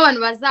 nibo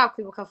abantu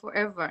bazakwibuka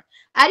forever.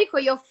 Ariko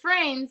your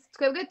friends,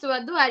 twebwe tuba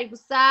duhari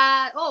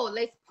gusa,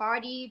 let's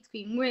party,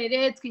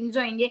 twinywere,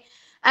 twinjoyinge.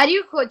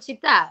 Ariko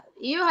Chita,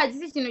 iyo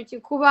hagize ikintu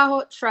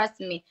kikubaho, trust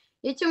me,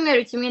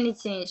 icyumweru kimwe ni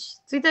cyinshi,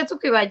 twita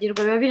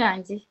tukwibagirwa biba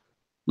birangiye.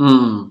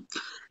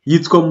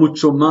 Yitwa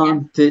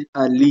Muchomante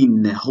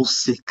Aline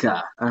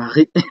Ruseka.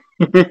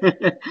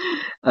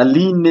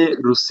 Aline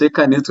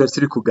Ruseka niyo twari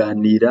turi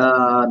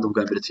kuganira,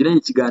 n'ubwa mbere twiranye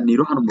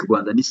ikiganiro hano mu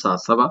Rwanda ni saa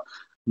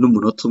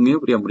 7:01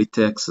 buriya muri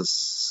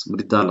Texas,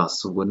 muri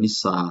Dallas ubwo ni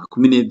saa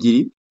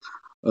 12.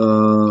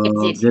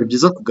 Byari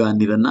byiza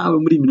kuganira nawe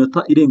muri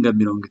minota irenga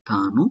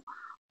 50.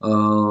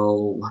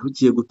 Wari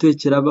ugiye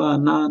gutekera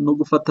abana no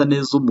gufata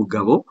neza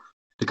umugabo.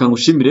 Reka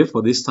ngushimire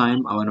for this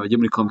time. Abantu bagiye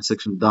muri comment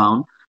section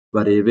down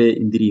barebe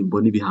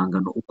indirimbo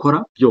n'ibihangano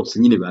ukora byose,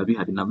 nyine biba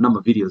bihari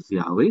n'amavideos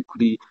yawe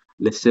kuri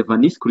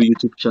Lesevanis kuri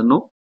YouTube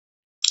channel.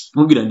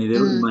 Mubwirane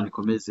rero Imana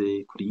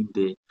ikomeze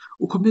kurinde,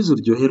 ukomeze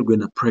uryoherwe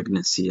na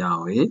pregnancy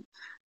yawe.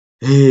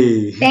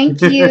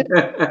 Thank you.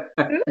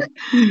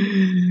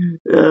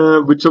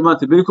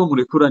 Muchomante, mbere ko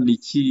murekura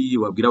niki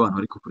wabwira abantu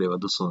bari kukureba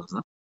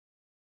dusoza?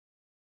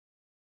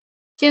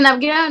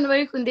 Nabwira abantu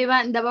bari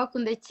kundeba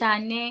ndabakunda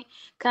cyane,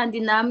 kandi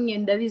namwe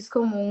ndabizi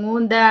ko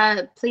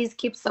munkunda. Please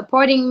keep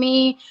supporting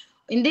me.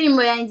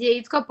 Indirimbo yanjye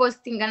yitwa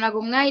Postinga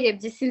nago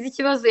mwayirebye, sinzi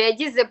ikibazo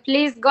yagize.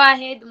 Please go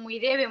ahead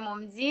muyirebe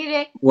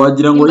mumbwire.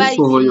 Wagira ngo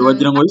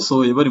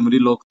yisohoye bari muri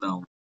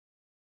lockdown.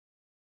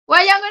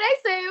 Wagira ngo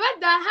yisohoye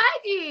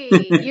badahari,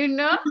 you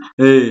know?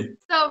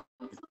 So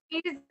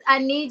please, I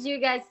need you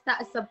guys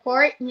to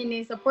support,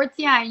 support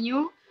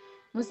yanyu,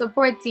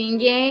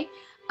 musupportinge,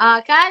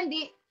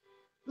 kandi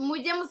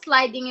mujye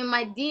sliding in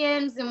my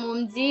DMs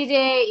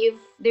mumbwire if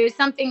there's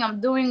something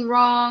I'm doing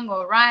wrong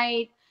or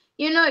right,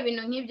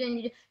 ibintu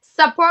nk'ibyo.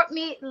 Support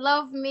me,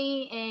 love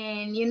me,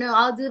 and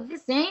I'll do the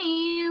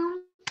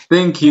same.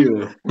 Thank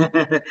you.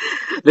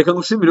 Reka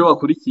ngushimire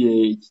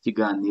wakurikiye iki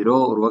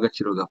kiganiro,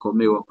 urw'agaciro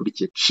gakomeye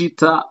wakurikiye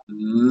Cheetah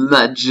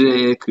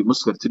Magic. Uyu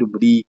munsi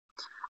turi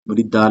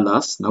muri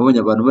Dallas. Nabonye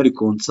abantu bari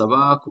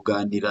kunsaba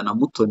kuganira na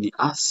Mutoni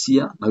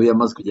Asia, nawe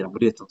yamaze kugera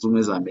muri Leta Zunze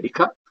Ubumwe za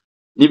Amerika.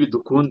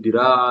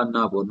 Nibidukundira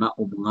nabona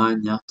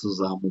umwanya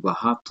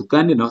tuzamubaha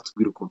tuganire nawe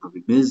tubwire ukuntu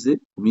bimeze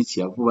mu minsi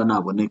ya vuba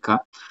naboneka.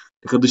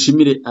 Reka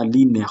dushimire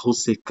Aline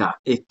Ruseka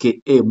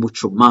aka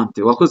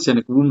Muchomante, wakoze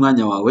cyane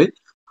kubw'umwanya wawe.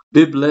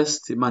 Be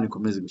blessed, Imana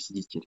ikomeze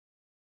gushyigikira.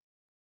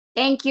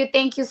 Thank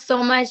you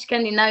so much,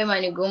 kandi nawe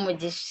Imana iguhe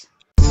umugisha.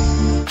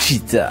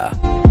 Cheetah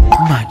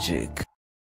Magic.